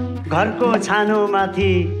घरको छानो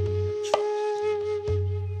माथि,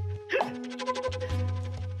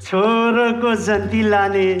 छोरोको जन्ती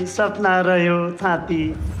लाने सपना रह्यो थाती।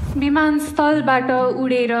 विमानस्थलबाट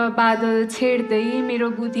उडेर बादल छेड्दै मेरो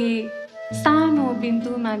बुद्धि सानो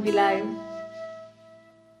बिन्दुमा बिलायो।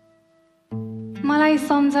 मलाई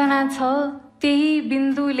सम्झना छ त्यही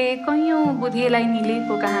बिन्दुले कैयौँ बुद्धीलाई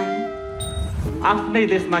निलेको कहानी। आफ्नै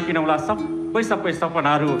देशमा किनौला सबै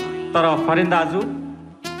सपनाहरू, तर फरेन दाजु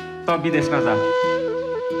त विदेश नजा।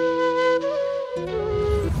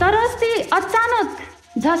 तर अस्ति अचानक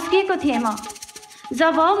झस्किएको थिएँ म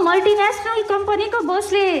जब मल्टिनेसनल कम्पनीको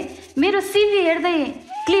बोसले मेरो सिभी हेर्दै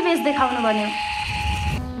क्लिभेज देखाउनु भन्यो।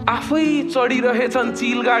 आफै चढिरहेछन्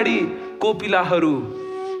चिलगाडी कोपिलाहरू,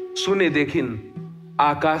 सुनेदेखिन्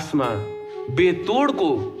आकाशमा बेतोडको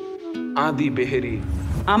आँधी बेहेरी।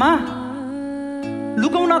 आमा,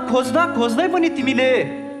 लुकाउन खोज्दा खोज्दै पनि तिमीले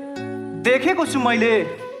देखेको छु मैले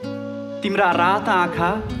तिम्रा राता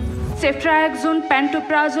आँखा। सेफ्ट्राक्जोन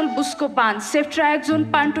पेन्टोप्राजोल बुस्कोपान, सेफ्ट्राक्जोन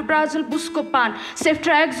पेन्टोप्राजोल बुस्कोपान,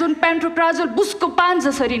 सेफ्ट्राक्जोन पेन्टोप्राजोल बुस्कोपान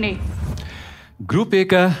जसरी नै। ग्रुप ए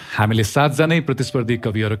का हामीले 7 जनै प्रतिस्पर्धी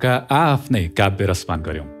कविहरूका आफ्नै काव्य रसपान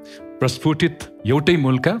गर्यौं। प्रस्फुटित एउटै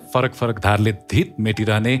मूलका फरक फरक धारले धित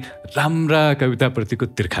मेटिरहने राम्रा कविताप्रतिको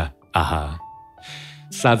तिर्खा। आहा,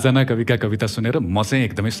 7 जना कविका कविता सुनेर म चाहिँ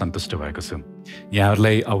एकदमै सन्तुष्ट भएको छु।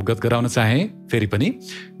 यहाँहरूलाई अवगत गराउन चाहे फेरि पनि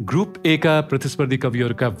ग्रुप ए का प्रतिस्पर्धी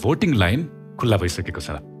कविहरूका भोटिङ लाइन खुल्ला भइसकेको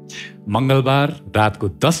छ। मंगलबार रातको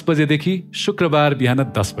 10 बजेदेखि शुक्रबार बिहान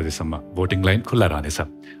 10 बजेसम्म भोटिङ लाइन खुल्ला रहनेछ।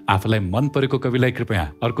 आफूलाई मन परेको कविलाई कृपया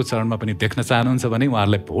अर्को चरणमा पनि देख्न चाहनुहुन्छ भने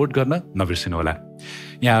उहाँहरूलाई भोट गर्न नबिर्सिनुहोला।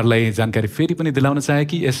 यहाँहरूलाई जानकारी फेरि पनि दिलाउन चाहे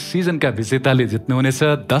कि यस सिजनका विजेताले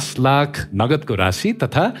जित्नुहुनेछ 10 लाख नगदको राशि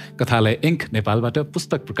तथा कथालय इङ्क नेपालबाट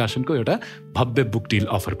पुस्तक प्रकाशनको एउटा भव्य बुक डिल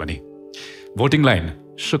अफर पनि। भोटिङ लाइन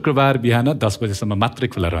शुक्रबार बिहान 10 बजेसम्म मात्रै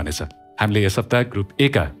खुल्ला रहनेछ। हामीले यस हप्ता ग्रुप ए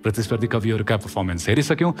का प्रतिस्पर्धी कविहरूका पर्फर्मेन्स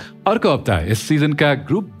हेरिसक्यौं। अर्को हप्ता यस सिजनका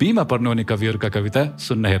ग्रुप बी मा पर्नुहुने कविहरूका कविता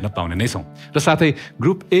सुन्न हेर्न पाउने नै छौं र साथै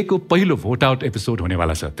ग्रुप ए को पहिलो भोट आउट एपिसोड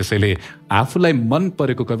हुनेवाला छ। त्यसैले आफूलाई मन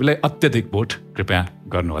परेको कविलाई अत्यधिक भोट कृपया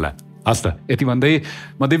गर्नुहोला। हस् त, यति भन्दै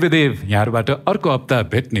म दिव्यदेव यहाँहरूबाट अर्को हप्ता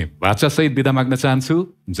भेट्ने वाचासहित बिदा माग्न चाहन्छु।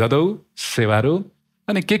 जदौ सेवारो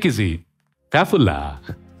अनि केकीजी फ्याफुल्ला।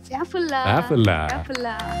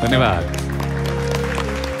 धन्यवाद।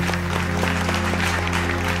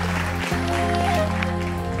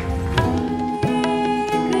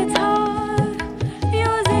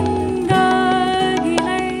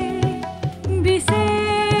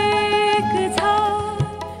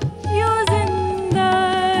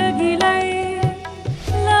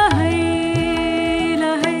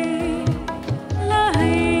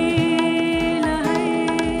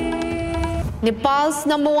 Nepal's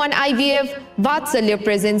 #1 IVF, Vatsalya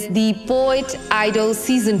presents the Poet Idol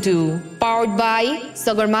Season 2, powered by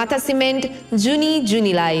Sagarmatha Cement, Juni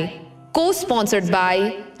Junilai, co-sponsored by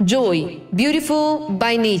Joy, Beautiful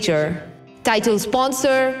by Nature. Title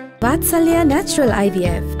sponsor वात्सल्य नेचुरल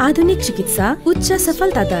आइभीएफ, आधुनिक चिकित्सा, उच्च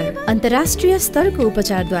सफलता दर, अन्तर्राष्ट्रिय स्तरको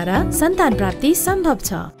उपचारद्वारा सन्तान प्राप्ति सम्भव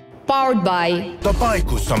छ। Powered by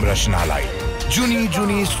तपाईको संरचनालाई जुनी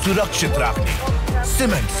जुनी सुरक्षित राख्ने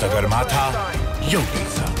सिमेन्ट सगरमाथा एउटै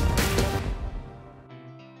छ।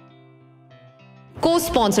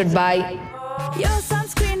 Co-sponsored by यो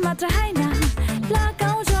sunscreen मात्र हैन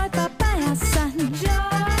लगाऊ joy papaya sun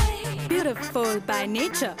joy beautiful by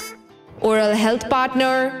nature Oral Health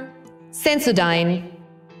Partner Sensodyne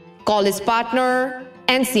College Partner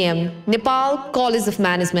NCM Nepal College of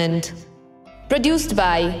Management Produced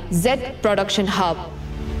by Z Production Hub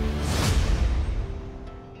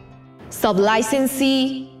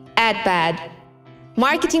Sub-licensee AdPad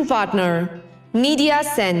Marketing Partner Media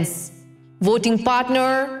Sense Voting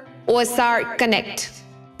Partner OSR Connect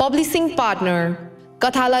Publishing Partner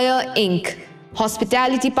Kathalaya Inc.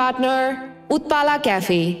 Hospitality Partner Utpala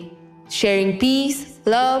Cafe Sharing peace,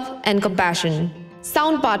 love and compassion.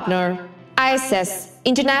 Sound Partner ISS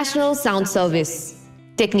International Sound Service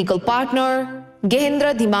Technical Partner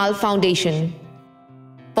Gyanendra Dhimal Foundation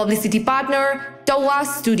Publicity Partner Tawa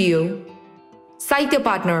Studio Sahitya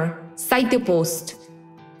Partner Sahitya Post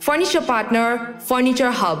Furniture Partner Furniture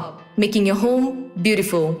Hub Making your home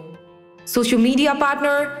beautiful. Social Media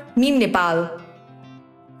Partner Meme Nepal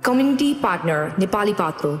Community Partner Nepali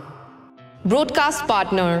Patro Broadcast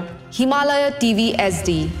Partner Himalaya TV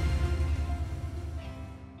SD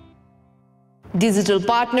Digital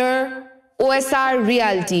Partner OSR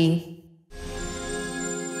Reality